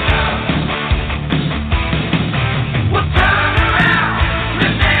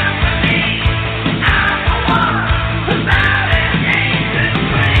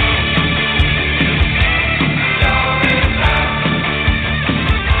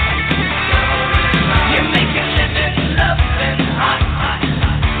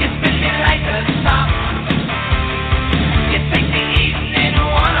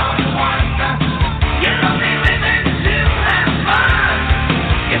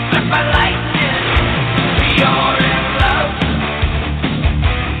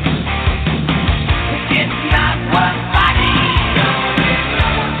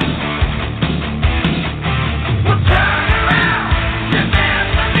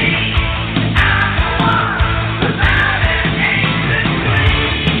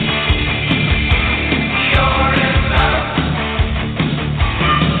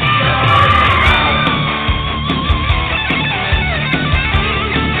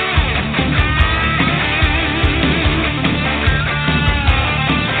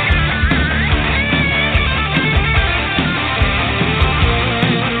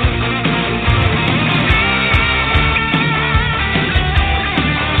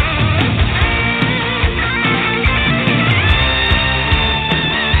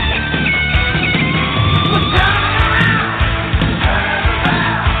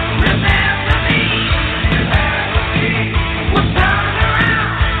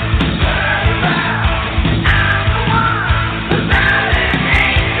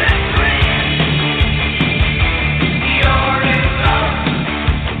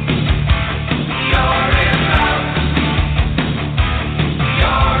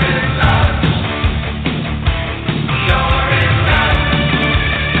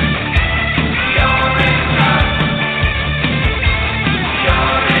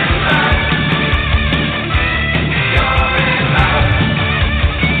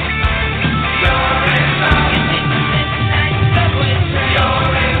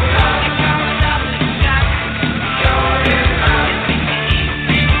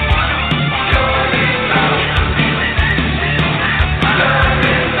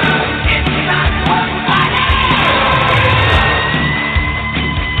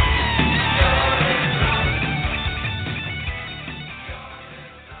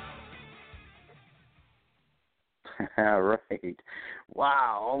 Right.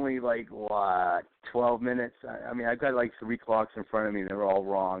 Wow, only like, what, 12 minutes? I mean, I've got like 3 clocks in front of me, and they're all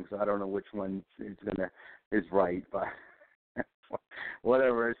wrong, so I don't know which one is right, but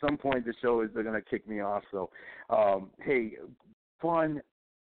whatever. At some point, the show they're going to kick me off, so, hey, fun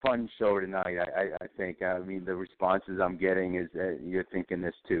show tonight, I think. I mean, the responses I'm getting is you're thinking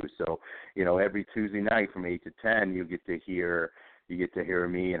this too, so, every Tuesday night from 8 to 10, you get to hear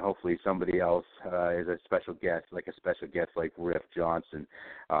me, and hopefully somebody else is a special guest like Riff Johnson.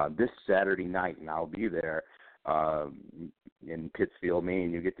 This Saturday night, and I'll be there in Pittsfield,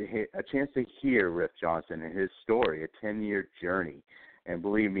 Maine. You get to a chance to hear Riff Johnson and his story, a 10-year journey. And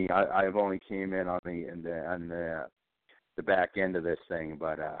believe me, I've only came in on the back end of this thing,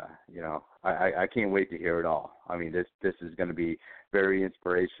 but I can't wait to hear it all. I mean, this is going to be very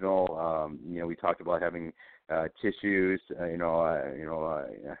inspirational. We talked about having tissues. I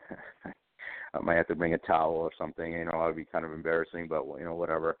might have to bring a towel or something. It would be kind of embarrassing, but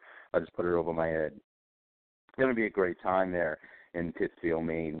whatever. I'll just put it over my head. It's going to be a great time there in Pittsfield,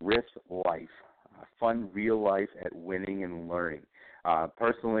 Maine. Riff Life, fun real life at winning and learning.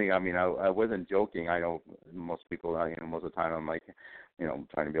 Personally, I mean, I wasn't joking. I know most people, most of the time I'm like,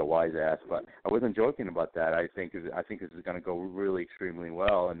 trying to be a wise ass, but I wasn't joking about that. I think this is going to go really extremely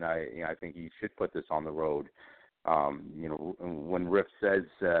well, and I think he should put this on the road. When Riff says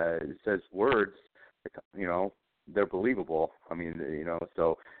words, they're believable. I mean,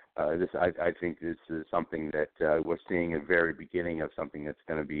 so I think this is something that we're seeing at the very beginning of something that's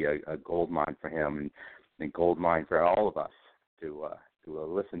going to be a gold mine for him and a gold mine for all of us to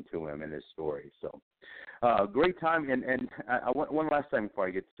listen to him and his story. So great time, and one last time before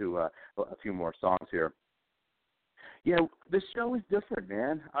I get to a few more songs here. The show is different,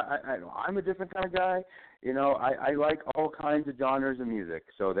 man. I'm a different kind of guy. I like all kinds of genres of music.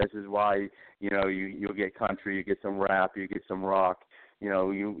 So this is why, you'll get country, you get some rap, you get some rock,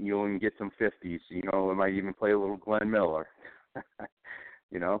 you'll even get some 50s. I might even play a little Glenn Miller.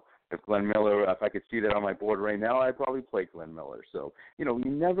 If I could see that on my board right now, I'd probably play Glenn Miller. So, you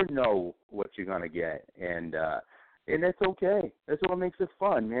never know what you're going to get. And that's okay. That's what makes it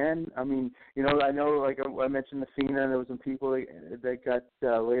fun, man. I mean, I know, like I mentioned, Athena, there was some people that got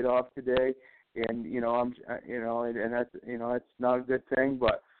laid off today, and and that's not a good thing.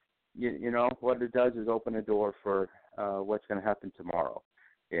 But what it does is open a door for what's going to happen tomorrow,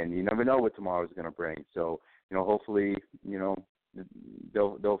 and you never know what tomorrow is going to bring. So, hopefully,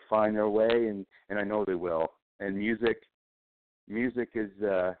 they'll find their way, and I know they will. And music is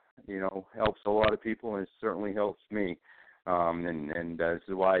helps a lot of people, and it certainly helps me. And this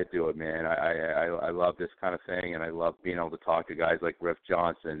is why I do it, man. I love this kind of thing, and I love being able to talk to guys like Riff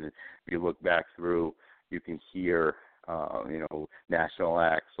Johnson. If you look back through, you can hear national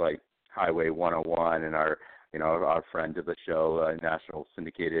acts like Highway 101 and our friend of the show, national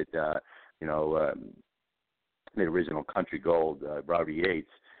syndicated the original Country Gold, Robbie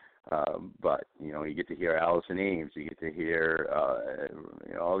Yates. But, you get to hear Allison Ames. You get to hear,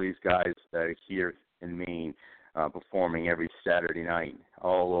 all these guys that are here in Maine performing every Saturday night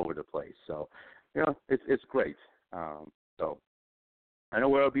all over the place. So, it's great. So I know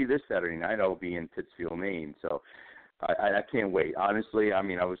where I'll be this Saturday night. I'll be in Pittsfield, Maine. So I can't wait. Honestly, I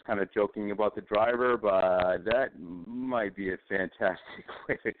mean, I was kind of joking about the driver, but that might be a fantastic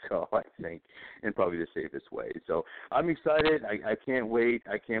way to go, I think, and probably the safest way. So I'm excited. I can't wait.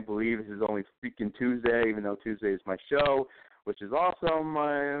 I can't believe this is only freaking Tuesday, even though Tuesday is my show, which is awesome.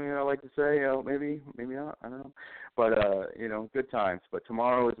 I like to say, maybe not. I don't know. But, good times. But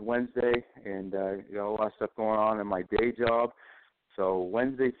tomorrow is Wednesday, and a lot of stuff going on in my day job. So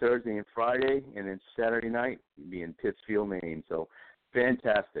Wednesday, Thursday, and Friday, and then Saturday night, we'll be in Pittsfield, Maine. So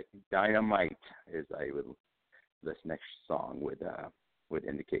fantastic. Dynamite, as this next song would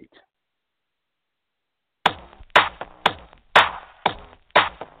indicate.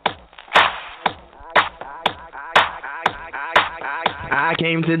 I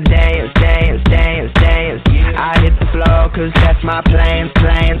came to dance, dance, dance, dance. I hit the floor 'cause that's my plans,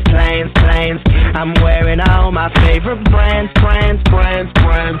 plans, plans, plans. I'm wearing all my favorite brands, brands, brands,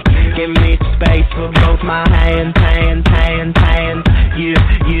 brands. Give me space for both my hands, hands, hands, hands. Yeah,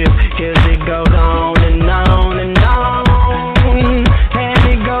 'cause it goes on and on and on. And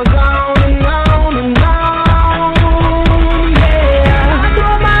it goes on and on and on. Yeah, I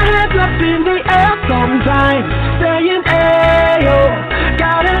throw my hands up in the air sometimes, saying, ayo.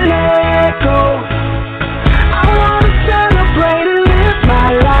 Gotta let go. I wanna celebrate and live my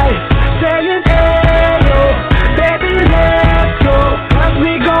life, saying, hey, yo, baby, let's go. 'Cause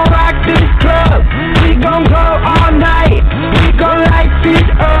we gon' rock this club, we gon' go all night, we gon' light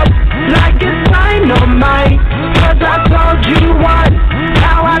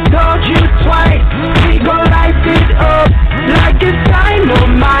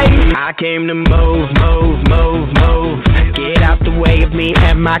I came to move. Get out the way of me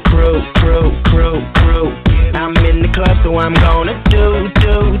and my crew. I'm in the club, so I'm gonna do.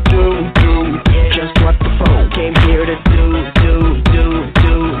 Just what the folk came here to do.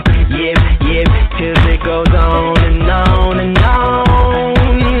 Yip, till it goes on and on and on.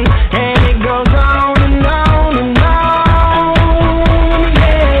 And it goes on and on and on.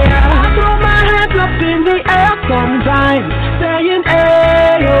 Yeah, I throw my hands up in the air sometimes, saying,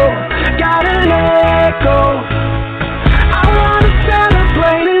 ayo, gotta let go. I wanna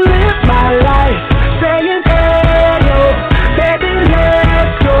celebrate and live my life, saying, ayo, baby,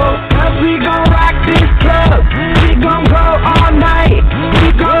 let's go. 'Cause we gon' rock this club, we gon' go all night,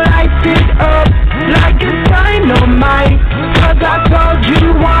 we gon' light it up like it's dynamite. 'Cause I told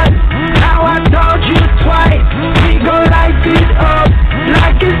you once, now I told you twice, we gon' light it up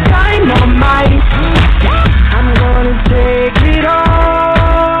like it's dynamite. I'm gonna take it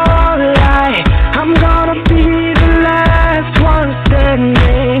all, I'm gonna be the last one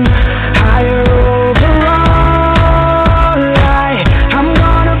standing, higher overall, I'm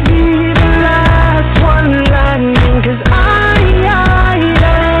gonna be the last one landing. 'Cause I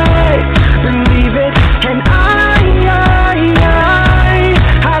believe it, and I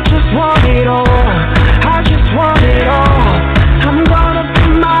just want it all, I just want it all. I'm gonna put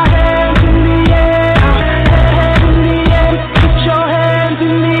my hands in the air, hands in the air, put your hands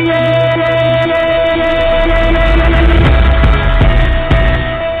in the air.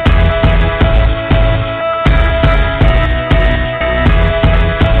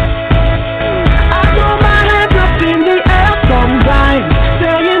 I throw my hands up in the air sometimes,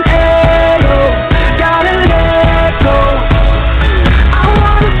 saying, ayo, gotta let go. I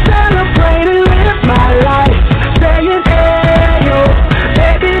wanna celebrate and live my life, saying, ayo,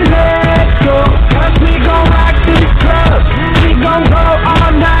 baby, let's go. 'Cause we gon' rock this club, we gon' go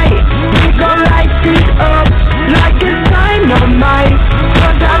all night, we gon' light it up like it's dynamite.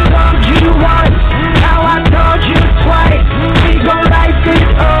 'Cause I told you once, now I told you twice, we gon' light it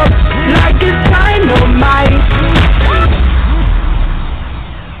up like it's dynamite.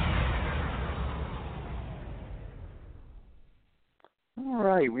 All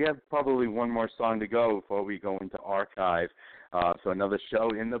right, we have probably one more song to go before we go into archive. So another show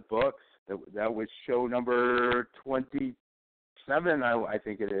in the books. That was show number 27, I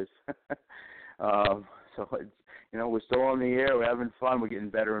think it is. So it's, we're still on the air. We're having fun. We're getting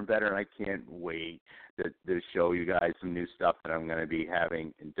better and better, and I can't wait to show you guys some new stuff that I'm going to be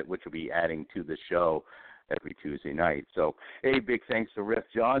having, which will be adding to the show every Tuesday night. So, hey, big thanks to Riff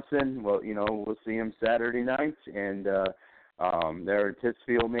Johnson. Well, we'll see him Saturday night, and they're in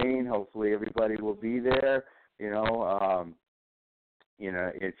Pittsfield, Maine. Hopefully everybody will be there.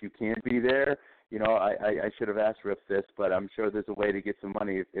 If you can't be there, I should have asked Riff this, but I'm sure there's a way to get some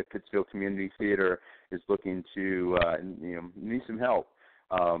money if Pittsfield Community Theatre is looking to, need some help.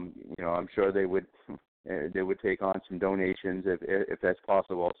 I'm sure they would take on some donations if that's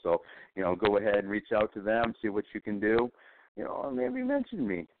possible. So, go ahead and reach out to them, see what you can do. Maybe mention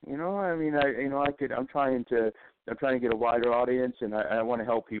me. I'm trying to get a wider audience, and I want to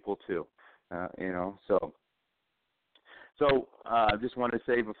help people too. So I just want to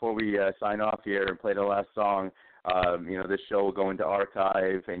say before we sign off here and play the last song, this show will go into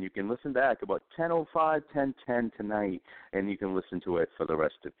archive, and you can listen back about 10:05, 10:10 tonight, and you can listen to it for the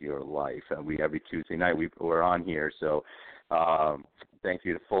rest of your life. Every Tuesday night we're on here. So thank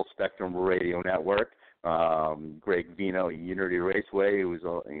you to Full Spectrum Radio Network. Greg Vino, Unity Raceway, who's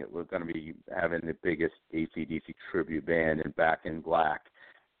we're going to be having the biggest AC/DC tribute band in Back in Black,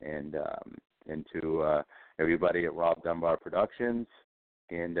 and to everybody at Rob Dunbar Productions,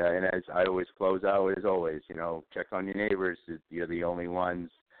 and as I always close out, as always, check on your neighbors. You're the only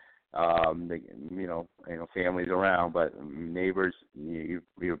ones, families around, but neighbors,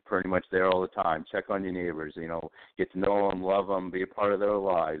 you're pretty much there all the time. Check on your neighbors, get to know them, love them, be a part of their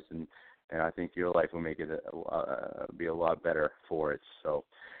lives, and I think your life will make it be a lot better for it. So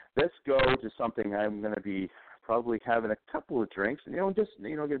let's go to something I'm going to be probably having a couple of drinks, and get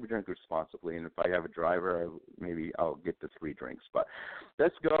to drink responsibly. And if I have a driver, maybe I'll get the 3 drinks. But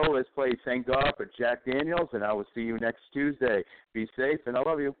let's go. Let's play Thank God for Jack Daniels, and I will see you next Tuesday. Be safe, and I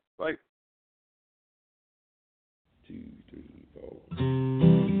love you. Bye. 2, 3, 4.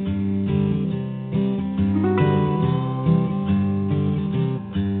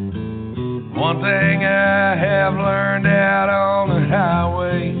 One thing I have learned out on the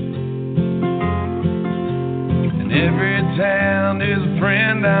highway, and every town is a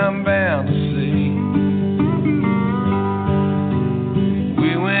friend I'm bound to see.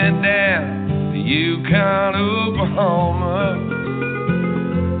 We went down to Yukon, Oklahoma,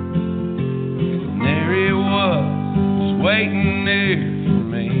 waiting here for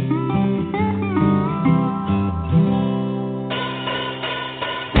me.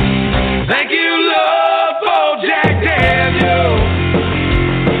 Thank you, Lord, for Jack Daniels.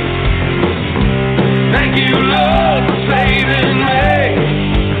 Thank you, Lord, for saving me.